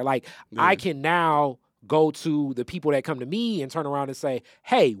Natural Hair, like I can now go to the people that come to me and turn around and say,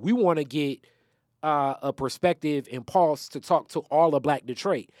 hey, we want to get a perspective and pulse to talk to all of Black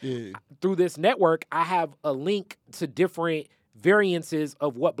Detroit. Yeah. Through this network, I have a link to different variances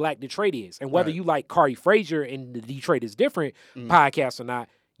of what Black Detroit is. And whether Right. you like Kari Frazier and the Detroit is Different podcast or not,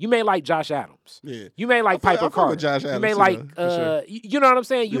 you may like Josh Adams. Yeah. You may like I fuck Piper with Carter. Josh You Adams may too, like, though, for sure. you know what I'm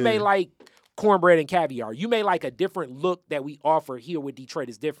saying? You may Yeah. like cornbread and caviar. You may like a different look that we offer here with Detroit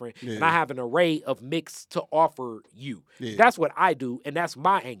is Different. And Yeah. I have an array of mix to offer you. Yeah. That's what I do, and that's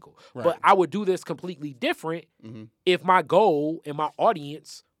my angle. Right. But I would do this completely different if my goal and my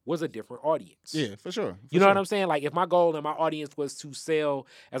audience was a different audience. Yeah, for sure. You know what I'm saying? Like if my goal and my audience was to sell,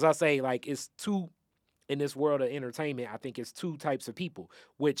 as I say, like it's two in this world of entertainment, I think it's two types of people,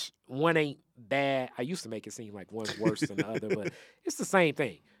 which one ain't bad. I used to make it seem like one's worse than the other, but it's the same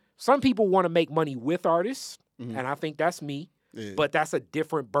thing. Some people want to make money with artists, and I think that's me, but that's a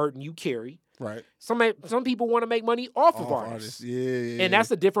different burden you carry. Right. Some people want to make money off of artists. Yeah. And that's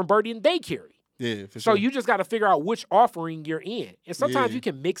a different burden they carry. Yeah, for sure. So you just got to figure out which offering you're in. And sometimes you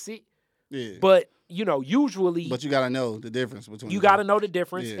can mix it. Yeah. But, you know, usually. But you got to know the difference between. You got to know the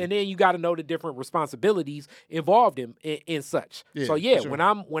difference. Yeah. And then you got to know the different responsibilities involved in such. Yeah, so, yeah, sure.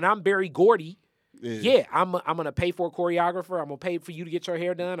 when I'm Berry Gordy, I'm gonna pay for a choreographer. I'm gonna pay for you to get your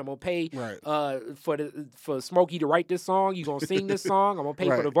hair done. I'm gonna pay for Smokey to write this song. You gonna sing this song. I'm gonna pay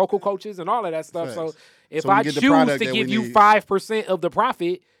for the vocal coaches and all of that stuff. So if I choose to give you 5% of the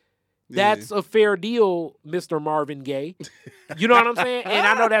profit, that's a fair deal, Mr. Marvin Gaye. You know what I'm saying? And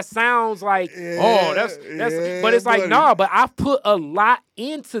I know that sounds like that's but it's like nah. But I've put a lot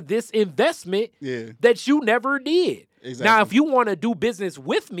into this investment that you never did. Exactly. Now, if you want to do business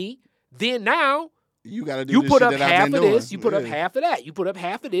with me, then now you got to do. You put up half of this. You put up half of that. You put up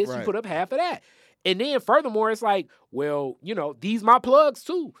half of this. You put up half of that. And then furthermore, it's like, well, you know, these my plugs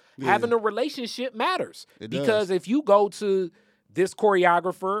too. Having a relationship matters because if you go to this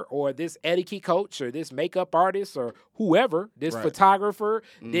choreographer or this etiquette coach or this makeup artist or whoever, this photographer,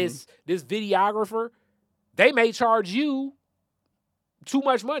 this videographer, they may charge you too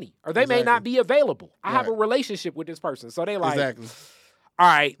much money or they may not be available. I have a relationship with this person. So they like, all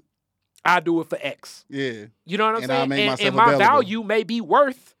right, I'll do it for X. Yeah. You know what I'm saying? And my value may be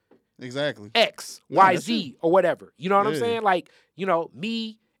worth X, Y, Z, or whatever. You know what I'm saying? Like, you know,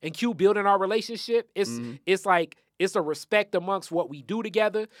 me and Q building our relationship, it's like, it's a respect amongst what we do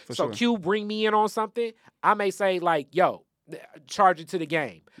together. So Q bring me in on something. I may say like, yo, charge it to the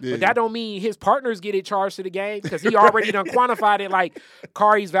game. But that don't mean his partners get it charged to the game because he already done quantified it like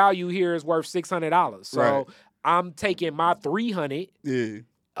Kari's value here is worth $600. So I'm taking my $300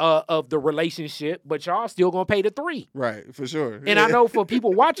 of the relationship, but y'all still gonna pay the $300. Right, for sure. And I know for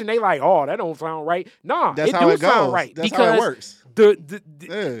people watching, they like, oh, that don't sound right. Nah, that's it how do it sound goes. right. That's because how it works.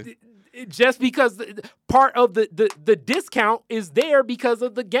 Just because part of the discount is there because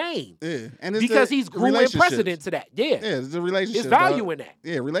of the game. Yeah. And it's because he's growing precedent to that. Yeah. Yeah, it's the relationship. It's value in that.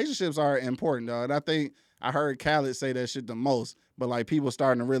 Yeah, relationships are important, dog. And I think I heard Khaled say that shit the most, but like people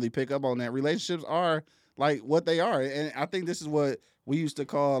starting to really pick up on that. Relationships are like what they are. And I think this is what we used to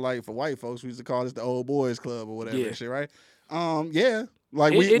call, like for white folks, we used to call this the old boys club or whatever and shit, right?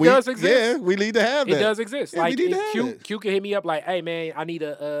 Like it does exist. Yeah, we need to have that. It does exist. Yeah, like Q can hit me up like, hey man, I need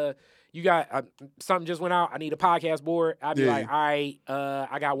a you got something just went out. I need a podcast board. I'd be like, all right,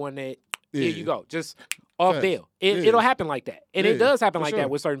 I got one that here you go. Just off bail. It'll happen like that. And it does happen like that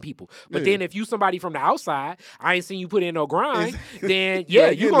with certain people. But then if you somebody from the outside, I ain't seen you put in no grind, then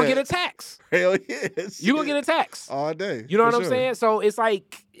you're going to get a tax. Hell yes. You're going to get a tax. All day. You know what I'm saying? So it's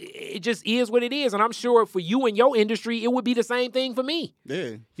like, it just is what it is. And I'm sure for you and your industry, it would be the same thing for me.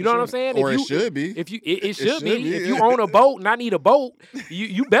 Yeah. You know what I'm saying? Or it should be. It should be. If you own a boat and I need a boat,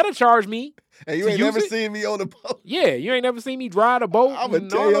 you better charge me. Hey, you ain't never seen me on a boat. Yeah, you ain't never seen me drive a boat. I'm going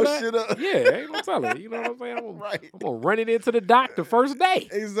to tear your shit up. Yeah, ain't no telling. You know what I'm saying? I'm going to run it into the dock the first day.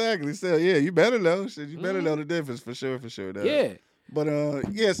 Exactly. So, yeah, you better know. Shit, you better know the difference for sure. Dog. Yeah. But,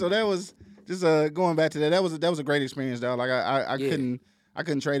 so that was just going back to that. That was a great experience, dog. Like, I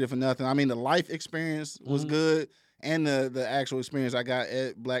couldn't trade it for nothing. I mean, the life experience was good and the actual experience I got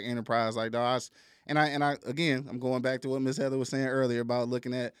at Black Enterprise. Like, dog, again, I'm going back to what Miss Heather was saying earlier about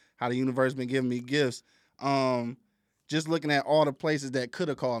looking at how the universe been giving me gifts. Just looking at all the places that could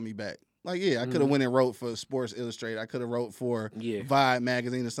have called me back. Like, I could have went and wrote for Sports Illustrated. I could have wrote for Vibe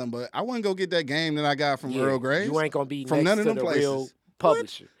magazine or something, but I wouldn't go get that game that I got from Earl Graves. You ain't gonna be from next none to of them the places. Real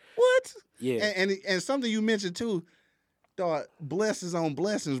publisher. What? Yeah. And something you mentioned too, dog, blessings on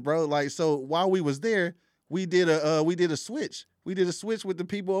blessings, bro. Like, so while we was there, we did a switch. We did a switch with the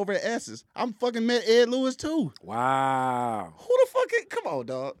people over at Essence. I'm fucking met Ed Lewis too. Wow. Who the fuck is? Come on,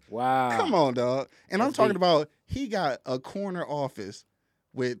 dog. Wow. Come on, dog. And I'm talking about he got a corner office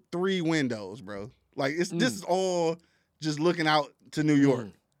with 3 windows, bro. Like this is all just looking out to New York.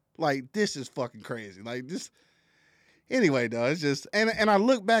 Like this is fucking crazy. Like this. Anyway, dog, it's just and I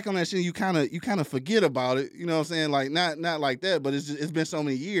look back on that shit. You kind of forget about it. You know what I'm saying? Like not like that, but it's been so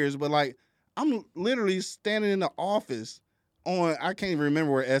many years. But like I'm literally standing in the office. I can't even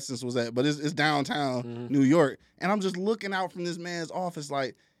remember where Essence was at, but it's downtown New York. And I'm just looking out from this man's office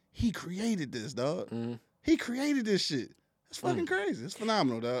like, he created this, dog. He created this shit. It's fucking crazy. It's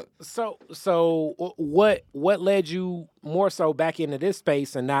phenomenal, dog. So what led you more so back into this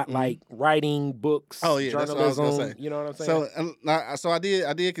space and not like writing books? Oh yeah, journalism, that's what I was gonna say. You know what I'm saying? So I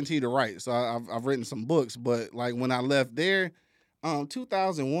did continue to write. So I've written some books, but like when I left there,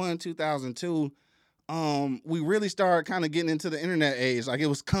 2001, 2002, we really started kind of getting into the internet age. Like it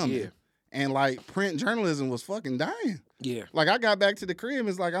was coming. Yeah. And like print journalism was fucking dying. Yeah. Like I got back to the crib,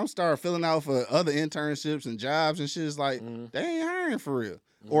 it's like I'm started filling out for other internships and jobs and shit. It's like they ain't hiring for real.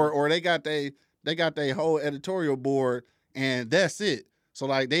 Or they got they whole editorial board and that's it. So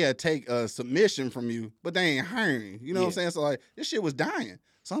like they'll take a submission from you, but they ain't hiring. You know what I'm saying? So like this shit was dying.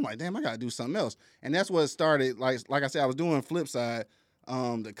 So I'm like, damn, I gotta do something else. And that's what started, like I said, I was doing Flipside,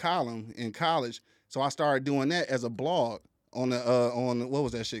 the column in college. So I started doing that as a blog. On what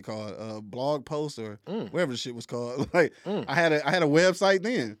was that shit called? Blog post or whatever the shit was called. Like I had a website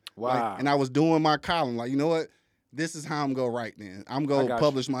then. Wow. Like, and I was doing my column. Like, you know what? This is how I'm gonna write then. I'm gonna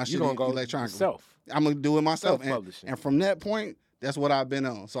publish my shit electronically. I'm gonna do it myself. And from that point, that's what I've been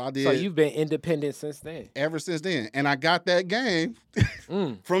on. So I did. So you've been independent since then. Ever since then. And I got that game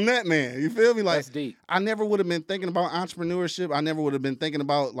from that man. You feel me? Like that's deep. I never would have been thinking about entrepreneurship. I never would have been thinking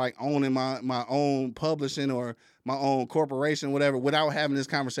about like owning my own publishing or my own corporation, whatever, without having this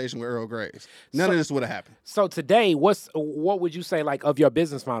conversation with Earl Graves. None of this would have happened. So today, what would you say like of your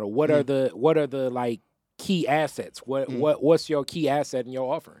business model? What are the like key assets? What's your key asset in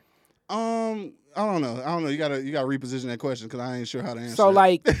your offering? I don't know. You gotta reposition that question because I ain't sure how to answer. So it.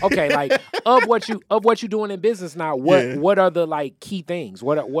 like, okay, like of what you doing in business now, what are the like key things?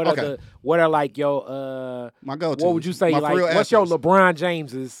 What are like your my go-to? What would you say like what's your LeBron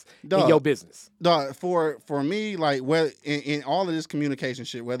James's in your business? Dog, for me, like in all of this communication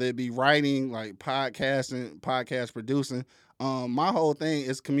shit, whether it be writing, like podcasting, podcast producing, my whole thing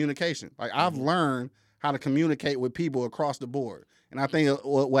is communication. Like I've learned how to communicate with people across the board. And I think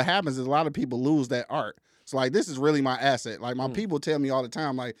what happens is a lot of people lose that art. So, like, this is really my asset. Like, my people tell me all the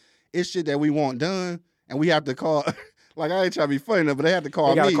time, like, it's shit that we want done, and we have to call, like, I ain't trying to be funny enough, but they have to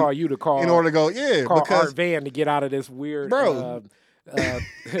call me. They got to call you to call. In order to go, call because Art Van to get out of this weird, bro.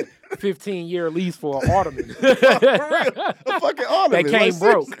 15-year lease for an ottoman. A fucking ottoman. That came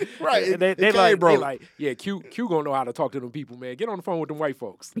broke. Right. They like, yeah, Q gonna know how to talk to them people, man. Get on the phone with them white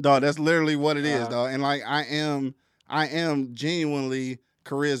folks. Dog, that's literally what it is, dog. And, like, I am genuinely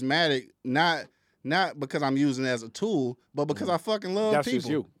charismatic, not because I'm using it as a tool, but because I fucking love That's people. Just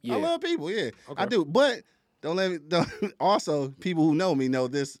you. Yeah. I love people, yeah. Okay. I do. But also, people who know me know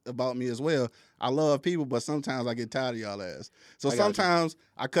this about me as well. I love people, but sometimes I get tired of y'all ass. So sometimes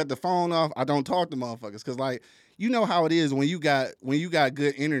I cut the phone off. I don't talk to motherfuckers because, like, you know how it is when you got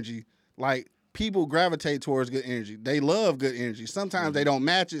good energy. Like, people gravitate towards good energy. They love good energy. Sometimes they don't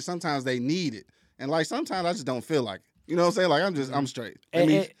match it. Sometimes they need it. And, like, sometimes I just don't feel like it. You know what I'm saying? Like, I'm straight. Let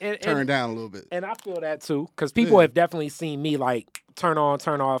me turn down a little bit. And I feel that, too, because people have definitely seen me, like, turn on,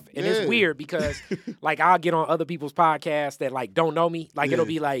 turn off. And it's weird because, like, I'll get on other people's podcasts that, like, don't know me. Like, it'll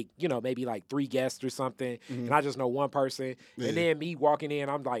be, like, you know, maybe, like, 3 guests or something. And I just know one person. And then me walking in,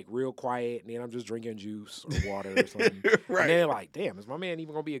 I'm, like, real quiet. And then I'm just drinking juice or water or something. Right. And they're like, damn, is my man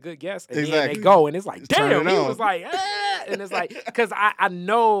even going to be a good guest? And then they go, and it's like, damn. He was like, And it's like, because I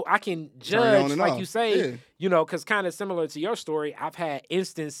know I can judge, like you say, you know, because kind of similar to your story, I've had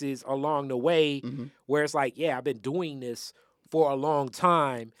instances along the way where it's like, yeah, I've been doing this for a long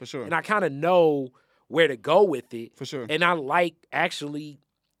time. For sure. And I kind of know where to go with it. For sure. And I like actually,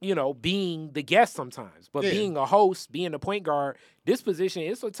 you know, being the guest sometimes. But being a host, being a point guard, this position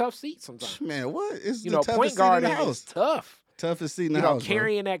is a tough seat sometimes. Man, what? It's you the know, toughest point guard seat in the house. Is tough. Toughest seat in the you know, house,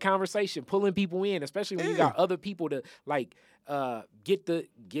 carrying that conversation, pulling people in, especially when you got other people to like get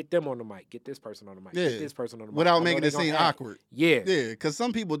them on the mic, get this person on the mic, get this person on the mic. Without making it seem awkward. Yeah. Yeah, because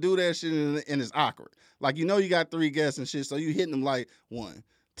some people do that shit and it's awkward. Like, you know you got 3 guests and shit, so you hitting them like 1,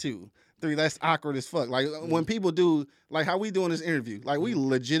 2, 3. That's awkward as fuck. Like, when people do, like how we doing this interview, like we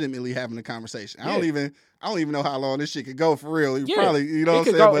legitimately having a conversation. I don't even know how long this shit could go for real. Probably, you know what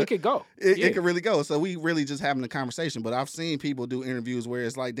I'm saying? But it could go. It could really go. So we really just having a conversation. But I've seen people do interviews where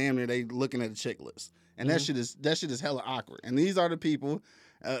it's like damn near they looking at a checklist. And that shit is hella awkward. And these are the people,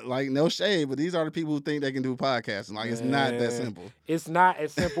 like no shade, but these are the people who think they can do podcasting. Like it's not that simple. It's not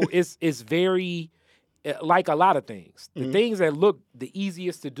as simple. it's very like a lot of things. The things that look the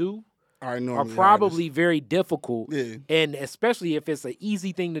easiest to do are probably very difficult. Yeah. And especially if it's an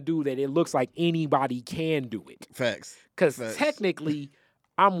easy thing to do that it looks like anybody can do it. Facts. Because technically,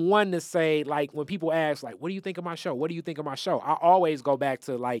 I'm one to say, like, when people ask, like, what do you think of my show? What do you think of my show? I always go back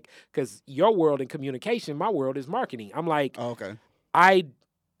to, like, because your world in communication, my world is marketing. I'm like, okay.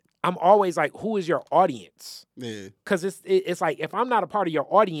 I'm always like, who is your audience? Yeah. Because it's like, if I'm not a part of your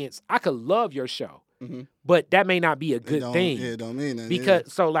audience, I could love your show, Mm-hmm. but that may not be a It good don't- thing. Yeah, it don't mean that.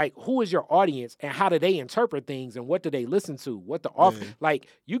 Because so like, who is your audience and how do they interpret things and what do they listen to? What the off Yeah. like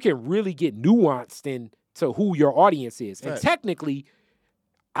you can really get nuanced into who your audience is. And Right. technically,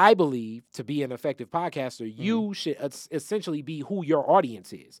 I believe to be an effective podcaster, Mm-hmm. you should essentially be who your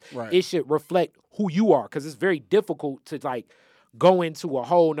audience is. Right. It should reflect who you are because it's very difficult to like go into a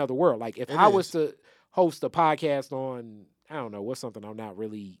whole nother world. Like if It I was is. to host a podcast on, I don't know, what's something I'm not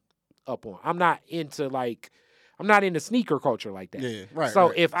really up on. I'm not into sneaker culture like that. Yeah, right. So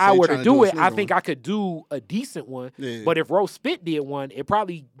right. if I you were to tryna do a it, I sneaker think one. I could do a decent one. Yeah. But if Rose Spit did one, it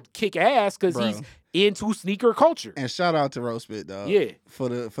probably kick ass because Bro. he's into sneaker culture. And shout out to Roast Spit, dog. Yeah. For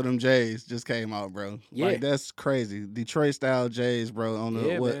them J's just came out, bro. Yeah. Like that's crazy. Detroit style J's, bro. On the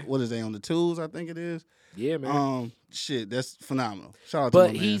Yeah, man. what is they on the tools? I think it is. Yeah, man. Shit, that's phenomenal. Shout out to But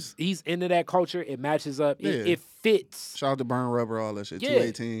my man. he's into that culture. It matches up. It, Yeah. it fits. Shout out to Burn Rubber, all that shit. Yeah.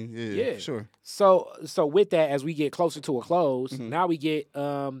 218. Yeah, Yeah. for sure. So with that, as we get closer to a close, Mhm. now we get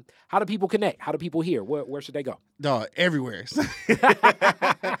how do people connect? How do people hear? Where should they go? Dog, everywhere.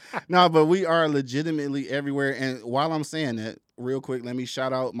 No, but we are legitimately everywhere. And while I'm saying that, real quick, let me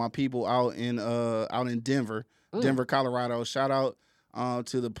shout out my people out in Denver, Denver, Colorado. Shout out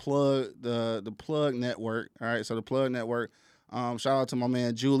to the Plug Network. All right, so the Plug Network. Shout out to my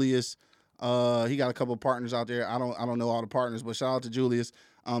man Julius. He got a couple of partners out there. I don't know all the partners, but shout out to Julius.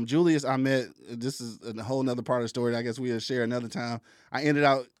 Julius, I met. This is a whole nother part of the story that I guess we'll share another time. I ended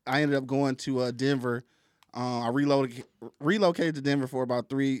up going to Denver. I relocated to Denver for about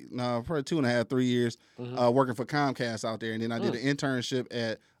probably 2.5, 3 years, working for Comcast out there, and then I did an internship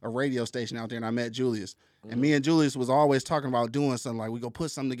at a radio station out there, and I met Julius. And me and Julius was always talking about doing something like we go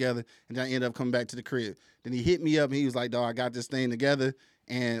put something together, and then I ended up coming back to the crib. Then he hit me up and he was like, "Dog, I got this thing together,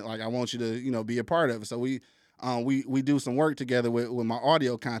 and like I want you to be a part of it." So we do some work together with my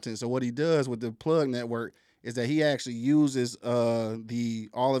audio content. So what he does with the Plug Network is that he actually uses all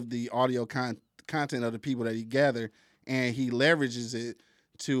of the audio content of the people that he gathered, and he leverages it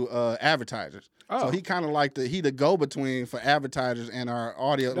to advertisers. So he kind of like the go-between for advertisers and our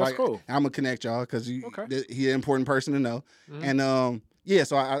audio. That's cool. I'm gonna connect y'all because he's an important person to know. Mhm. And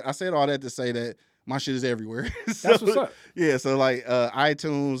so I said all that to say that my shit is everywhere. So, That's what's up. Yeah, so like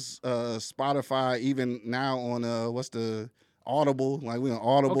iTunes, Spotify, even now on what's the Audible? Like we on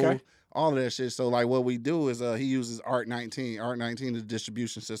Audible, Okay. all of that shit. So like what we do is he uses Art19. Art19 is the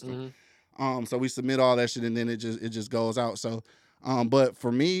distribution system. So we submit all that shit and then it just goes out. So but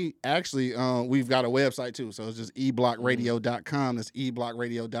for me, actually, we've got a website too. So it's just eblockradio.com. That's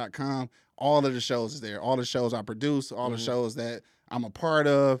eblockradio.com. All of the shows is there. All the shows I produce, all the shows that I'm a part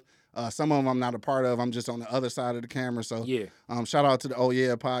of. Some of them I'm not a part of. I'm just on the other side of the camera. So Yeah. shout out to the Oh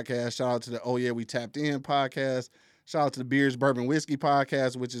Yeah podcast. Shout out to the Oh Yeah We Tapped In podcast. Shout out to the Beers, Bourbon, Whiskey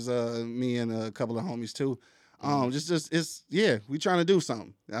podcast, which is me and a couple of homies too. We trying to do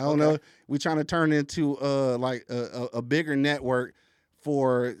something. I don't know. We trying to turn into like a bigger network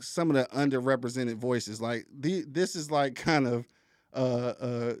for some of the underrepresented voices. Like this is like kind of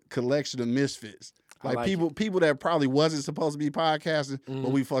a collection of misfits. Like people that probably wasn't supposed to be podcasting,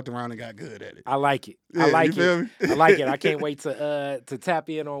 but we fucked around and got good at it. I like it. Yeah, I like you feel it. me? I like it. I can't wait to tap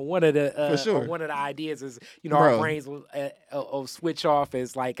in on one of the For sure. on one of the ideas. Is our Bro. brains will switch off.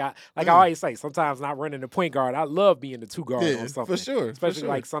 As like I always say, sometimes not running the point guard. I love being the two guard Yeah, on something. for sure, for especially sure.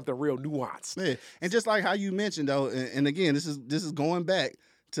 like something real nuanced. Yeah, and just like how you mentioned though, and again, this is going back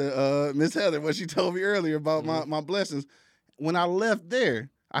to Miss Heather, what she told me earlier about my blessings. When I left there,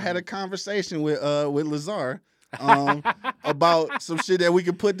 I had a conversation with Lazar about some shit that we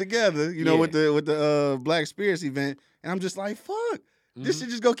could put together, with the Black Spirits event, and I'm just like, fuck, this shit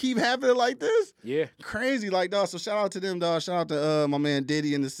just gonna keep happening like this. Yeah. Crazy, like dog. So shout out to them, dog. Shout out to my man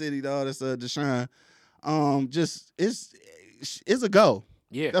Diddy in the city, dog. That's Deshaun. Just it's a go.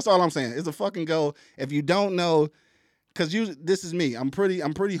 Yeah. That's all I'm saying. It's a fucking go. If you don't know, because this is me. I'm pretty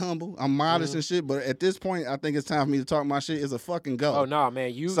humble. I'm modest and shit. But at this point, I think it's time for me to talk my shit. It's a fucking go. Oh no,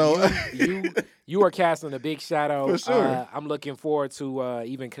 man! You So- you are casting a big shadow. For sure. I'm looking forward to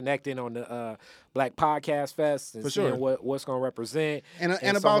even connecting on the Black Podcast Fest and For seeing sure. what's going to represent. And so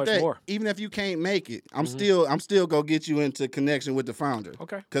about much that, more. even if you can't make it, I'm still gonna get you into connection with the founder.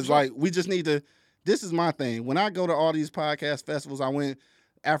 Okay. Because like we just need to. This is my thing. When I go to all these podcast festivals, I went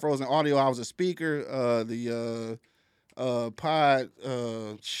Afros and Audio. I was a speaker.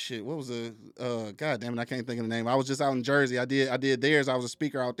 Shit, what was the God damn it, I can't think of the name. I was just out in Jersey. I did theirs. I was a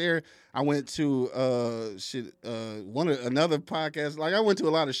speaker out there. I went to another podcast. Like I went to a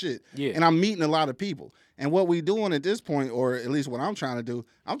lot of shit. Yeah. And I'm meeting a lot of people. And what we doing at this point, or at least what I'm trying to do,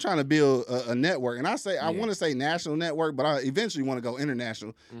 I'm trying to build a network. And I want to say national network, but I eventually want to go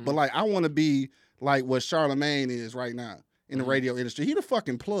international. But like I want to be like what Charlemagne is right now in the radio industry. He the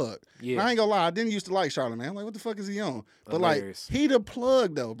fucking plug. Yeah. And I ain't gonna lie, I didn't used to like Charlemagne. I'm like, what the fuck is he on? But Hilarious. like, he the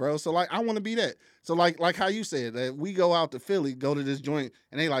plug though, bro. So like, I want to be that. So like how you said that we go out to Philly, go to this joint,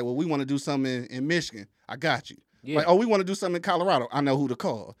 and they like, well, we want to do something in Michigan. I got you. Yeah. Like, oh, we want to do something in Colorado. I know who to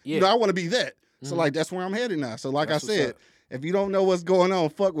call. Yeah. You know, I want to be that. So like, that's where I'm headed now. So like That's I what's said, up. if you don't know what's going on,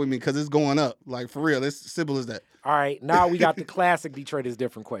 fuck with me because it's going up. Like for real, it's simple as that. All right, now we got the classic Detroit is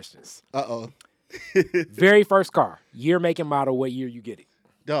different questions. Very first car, year, make, and model. What year you get it?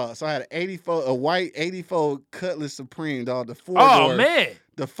 Dog, so I had a white 84 Cutlass Supreme, dog. The 4-door. Oh man.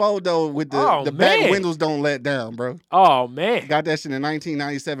 The 4-door with the back man. windows don't let down, bro. Oh man. Got that shit in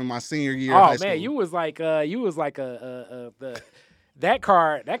 1997, my senior year of Oh high school. man, you was like that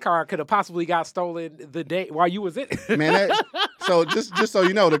car could have possibly got stolen the day while you was in it. Man, so just so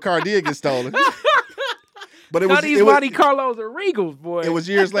you know, the car did get stolen. But These Monte Carlos and Regals, boy. It was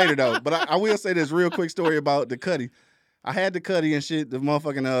years later though. But I will say this real quick story about the Cuddy. I had the Cuddy and shit. The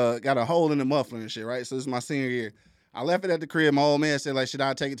motherfucking got a hole in the muffler and shit, right? So this is my senior year. I left it at the crib. My old man said, like, should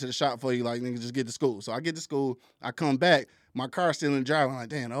I take it to the shop for you? Like, nigga, just get to school. So I get to school. I come back. My car's still in the driveway. I'm like,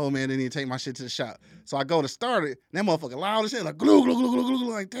 damn, the old man didn't even take my shit to the shop. So I go to start it. And that motherfucker loud as shit. Like, glue, glue, glue, glue, glue,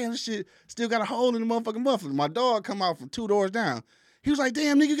 glue. Like, damn, this shit still got a hole in the motherfucking muffler. My dog come out from 2 doors down. He was like,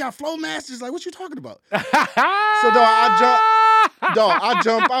 damn, nigga, you got flow masters. Like, what you talking about? So, I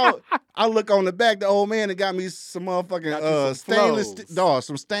jump out. I look on the back. The old man that got me some motherfucking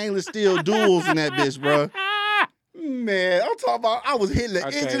some stainless steel duels in that bitch, bro. Man, I'm talking about I was hitting the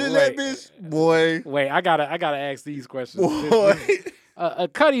engine in that bitch. Boy. Wait, I gotta ask these questions. Boy.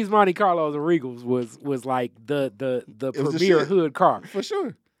 Cuddy's Monte Carlos and Regals was like the premier hood car. For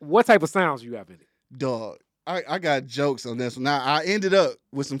sure. What type of sounds you have in it? Dog. I got jokes on this one. Now, I ended up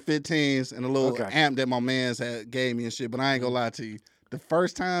with some 15s and a little amp that my mans gave me and shit, but I ain't gonna lie to you. The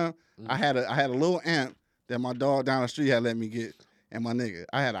first time I had a little amp that my dog down the street had let me get, and my nigga,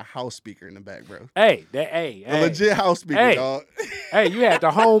 I had a house speaker in the back, bro. A legit house speaker, dog. Hey, you had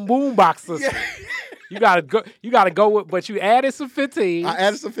the home boombox system. Yeah. You gotta go with, but you added some 15s. I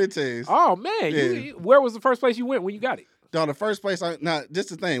added some 15s. Oh man, yeah. Where was the first place you went when you got it? Dog, the first place this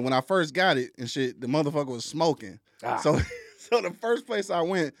the thing. When I first got it and shit, the motherfucker was smoking. So the first place I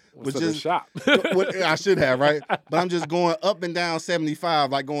went was just the shop. I should have, right? But I'm just going up and down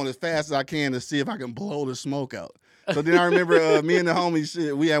 75, like going as fast as I can to see if I can blow the smoke out. So then I remember me and the homies,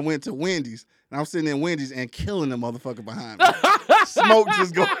 shit, we had went to Wendy's, and I'm sitting in Wendy's and killing the motherfucker behind me. Smoke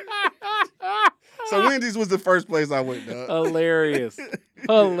just going. So Wendy's was the first place I went, dog. Hilarious.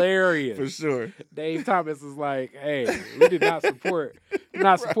 For sure. Dave Thomas is like, hey, we did not support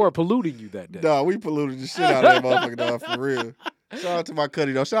polluting you that day. Dog, we polluted the shit out of that motherfucker, dog, for real. Shout out to my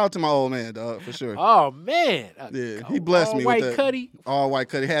Cuddy, though. Shout out to my old man, dog, for sure. Oh, man. Yeah, he blessed me with that. Cuddy. All white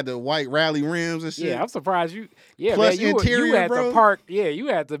Cuddy. Had the white rally rims and shit. Yeah, I'm surprised you. Yeah, plus man, interior, you had bro. to park. Yeah, you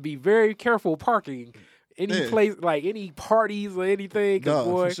had to be very careful parking any place, like any parties or anything. Dog,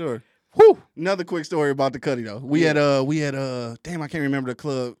 boy, for sure. Whew. Another quick story about the Cuddy, though. We had damn, I can't remember the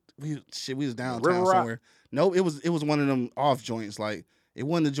club. We was downtown somewhere. Nope, it was one of them off joints. Like, it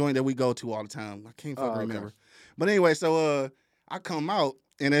wasn't the joint that we go to all the time. I can't fucking remember. But anyway, so I come out,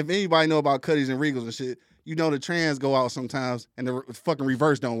 and if anybody know about Cuddys and Regals and shit, you know the trans go out sometimes, and the fucking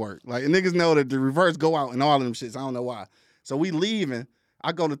reverse don't work. Like, niggas know that the reverse go out and all of them shits. I don't know why. So we leaving.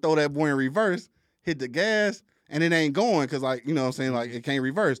 I go to throw that boy in reverse, hit the gas, and it ain't going because, like, you know what I'm saying? Like, it can't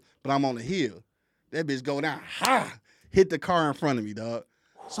reverse. But I'm on the hill. That bitch go down, hit the car in front of me, dog.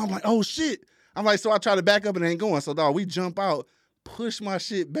 So I'm like, oh, shit. I'm like, so I try to back up and it ain't going. So, dog, we jump out, push my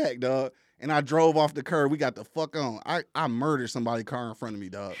shit back, dog, and I drove off the curb. We got the fuck on. I murdered somebody's car in front of me,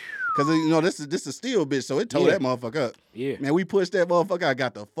 dog. Because, you know, this is a steel bitch, so it tore that motherfucker up. Yeah. Man, we pushed that motherfucker. I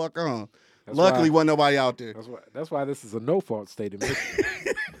got the fuck on. Luckily, wasn't nobody out there. That's why this is a no-fault state of Michigan.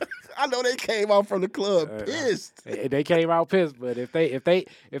 I know they came out from the club pissed. They came out pissed, but if they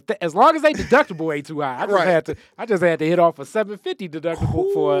as long as they deductible ain't too high, I just had to hit off a $750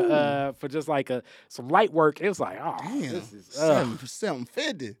 deductible for just like some light work. It was like, oh, damn, this is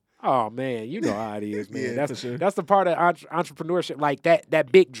 $750. Oh man, you know how it is, man. Yeah, that's for sure. that's the part of entrepreneurship, like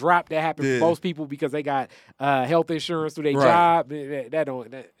that big drop that happens Yeah. for most people because they got health insurance through their Right. job.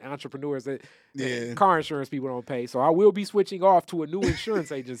 That entrepreneurs car insurance people don't pay. So I will be switching off to a new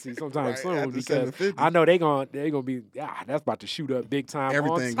insurance agency sometime Right, soon after because 750. I know they're gonna be that's about to shoot up big time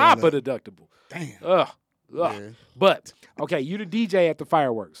Everything on top going of deductible. Damn. Ugh. Yeah. But okay, you the DJ at the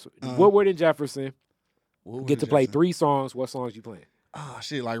fireworks. Uh-huh. Woodward and Jefferson What get was to play Jefferson? 3 songs. What songs you playing? Oh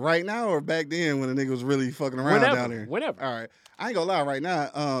shit! Like right now or back then when the nigga was really fucking around down there. Whenever. All right, I ain't gonna lie. Right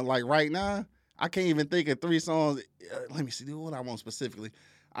now, like right now, I can't even think of 3 songs. Let me see. Do what I want specifically.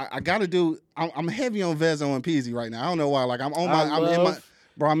 I gotta do. I'm heavy on Vezo and Peasy right now. I don't know why. Like I'm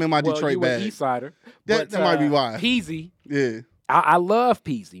in my Well, Detroit you bag. an East Sider. That might be why. Peasy. Yeah, I love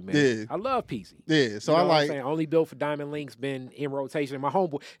Peasy, man. Yeah. I love Peasy. yeah. So You know I what I'm like. saying? Only Built for Diamond Links been in rotation. My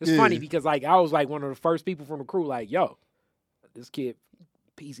homeboy. It's Yeah. funny because like I was like one of the first people from the crew. Like, yo, this kid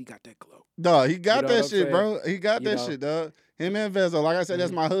Peasy got that glow. Dog, he got You know that what I'm shit, saying? bro. He got You that know. shit, dog. Him and Vezo, like I said,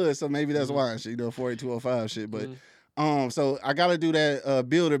 that's my hood, so maybe that's Mhm. why. Shit, 48205 shit. But Mhm. so I gotta do that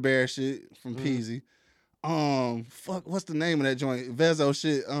Build-A-Bear shit from Mhm. Peasy. Fuck, what's the name of that joint? Vezo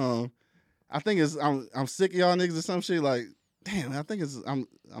shit. I think it's I'm sick of y'all niggas or some shit. Like, damn, I think it's I'm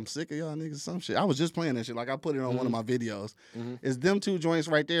sick of y'all niggas or some shit. I was just playing that shit. Like I put it on one of my videos. Mhm. It's them 2 joints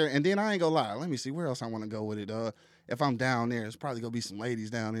right there. And then I ain't gonna lie. Let me see where else I want to go with it. If I'm down there, it's probably gonna be some ladies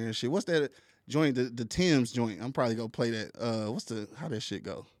down there and shit. What's that joint? The Tim's joint. I'm probably gonna play that. How that shit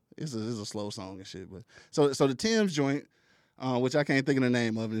go? It's a slow song and shit. But so the Tim's joint, which I can't think of the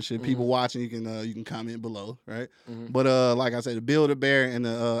name of it and shit. People watching, you can comment below, right? Mhm. But like I said, the Build-A-Bear and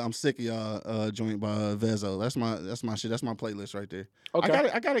the I'm Sick of Y'all joint by Vezo. That's my shit. That's my playlist right there. Okay.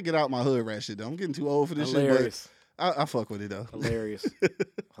 I gotta get out my hood rat shit though. I'm getting too old for this Hilarious. shit, but I fuck with it though. Hilarious.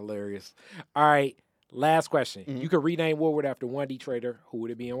 Hilarious. All right. Last question. Mhm. You could rename Woodward after one Detroiter. Who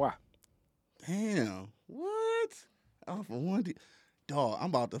would it be and why? Damn. What? Oh, for one, dog. I'm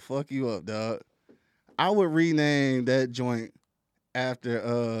about to fuck you up, dog. I would rename that joint after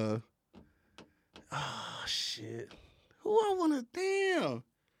oh shit. Who I want to damn.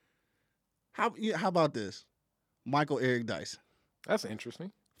 How about this? Michael Eric Dyson. That's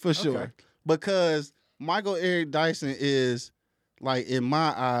interesting. For sure. Okay. Because Michael Eric Dyson is like in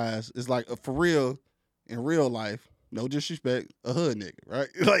my eyes is like for real in real life, no disrespect, a hood nigga, right?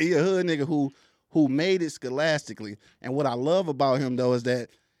 Like he a hood nigga who made it scholastically. And what I love about him though is that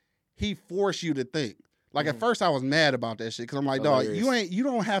he forced you to think. Like at first I was mad about that shit because I'm like, dog, Hilarious. you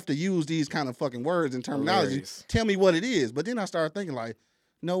don't have to use these kind of fucking words and terminology. Hilarious. Tell me what it is. But then I started thinking like,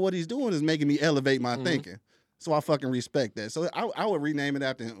 no, what he's doing is making me elevate my thinking. So I fucking respect that. So I would rename it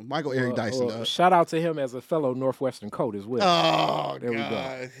after him. Michael Eric Dyson. Well, shout out to him as a fellow Northwestern coat as well. Oh, There we go.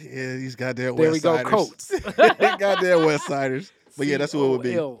 God. Yeah, these goddamn There we West go, Siders. Coats. Goddamn West Siders. But yeah, that's who it would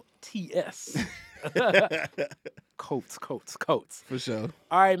be. COLTS. Coats. For sure.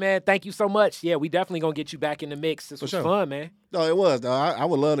 All right, man. Thank you so much. Yeah, we definitely gonna get you back in the mix. This was sure. fun, man. No, it was, though. I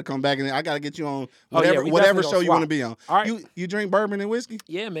would love to come back, and I got to get you on Oh, yeah, whatever, we whatever definitely show gonna you want to swap. be on. All right. You drink bourbon and whiskey?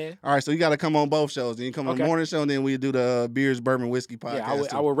 Yeah, man. All right, so you got to come on both shows. Then you come on the Okay. morning show, and then we do the Beers, Bourbon, Whiskey podcast.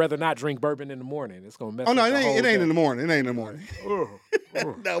 Yeah, I would rather not drink bourbon in the morning. It's gonna mess. Oh, no, up it the whole ain't in day. the morning. It ain't in the morning.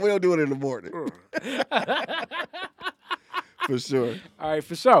 No, we don't do it in the morning. For sure. All right,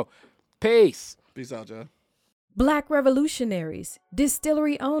 for sure. Peace. Peace out, y'all. Black revolutionaries,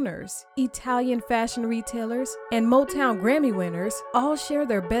 distillery owners, Italian fashion retailers, and Motown Grammy winners all share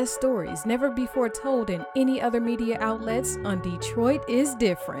their best stories never before told in any other media outlets on Detroit is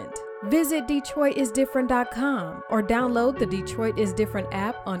Different. Visit DetroitisDifferent.com or download the Detroit is Different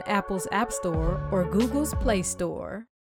app on Apple's App Store or Google's Play Store.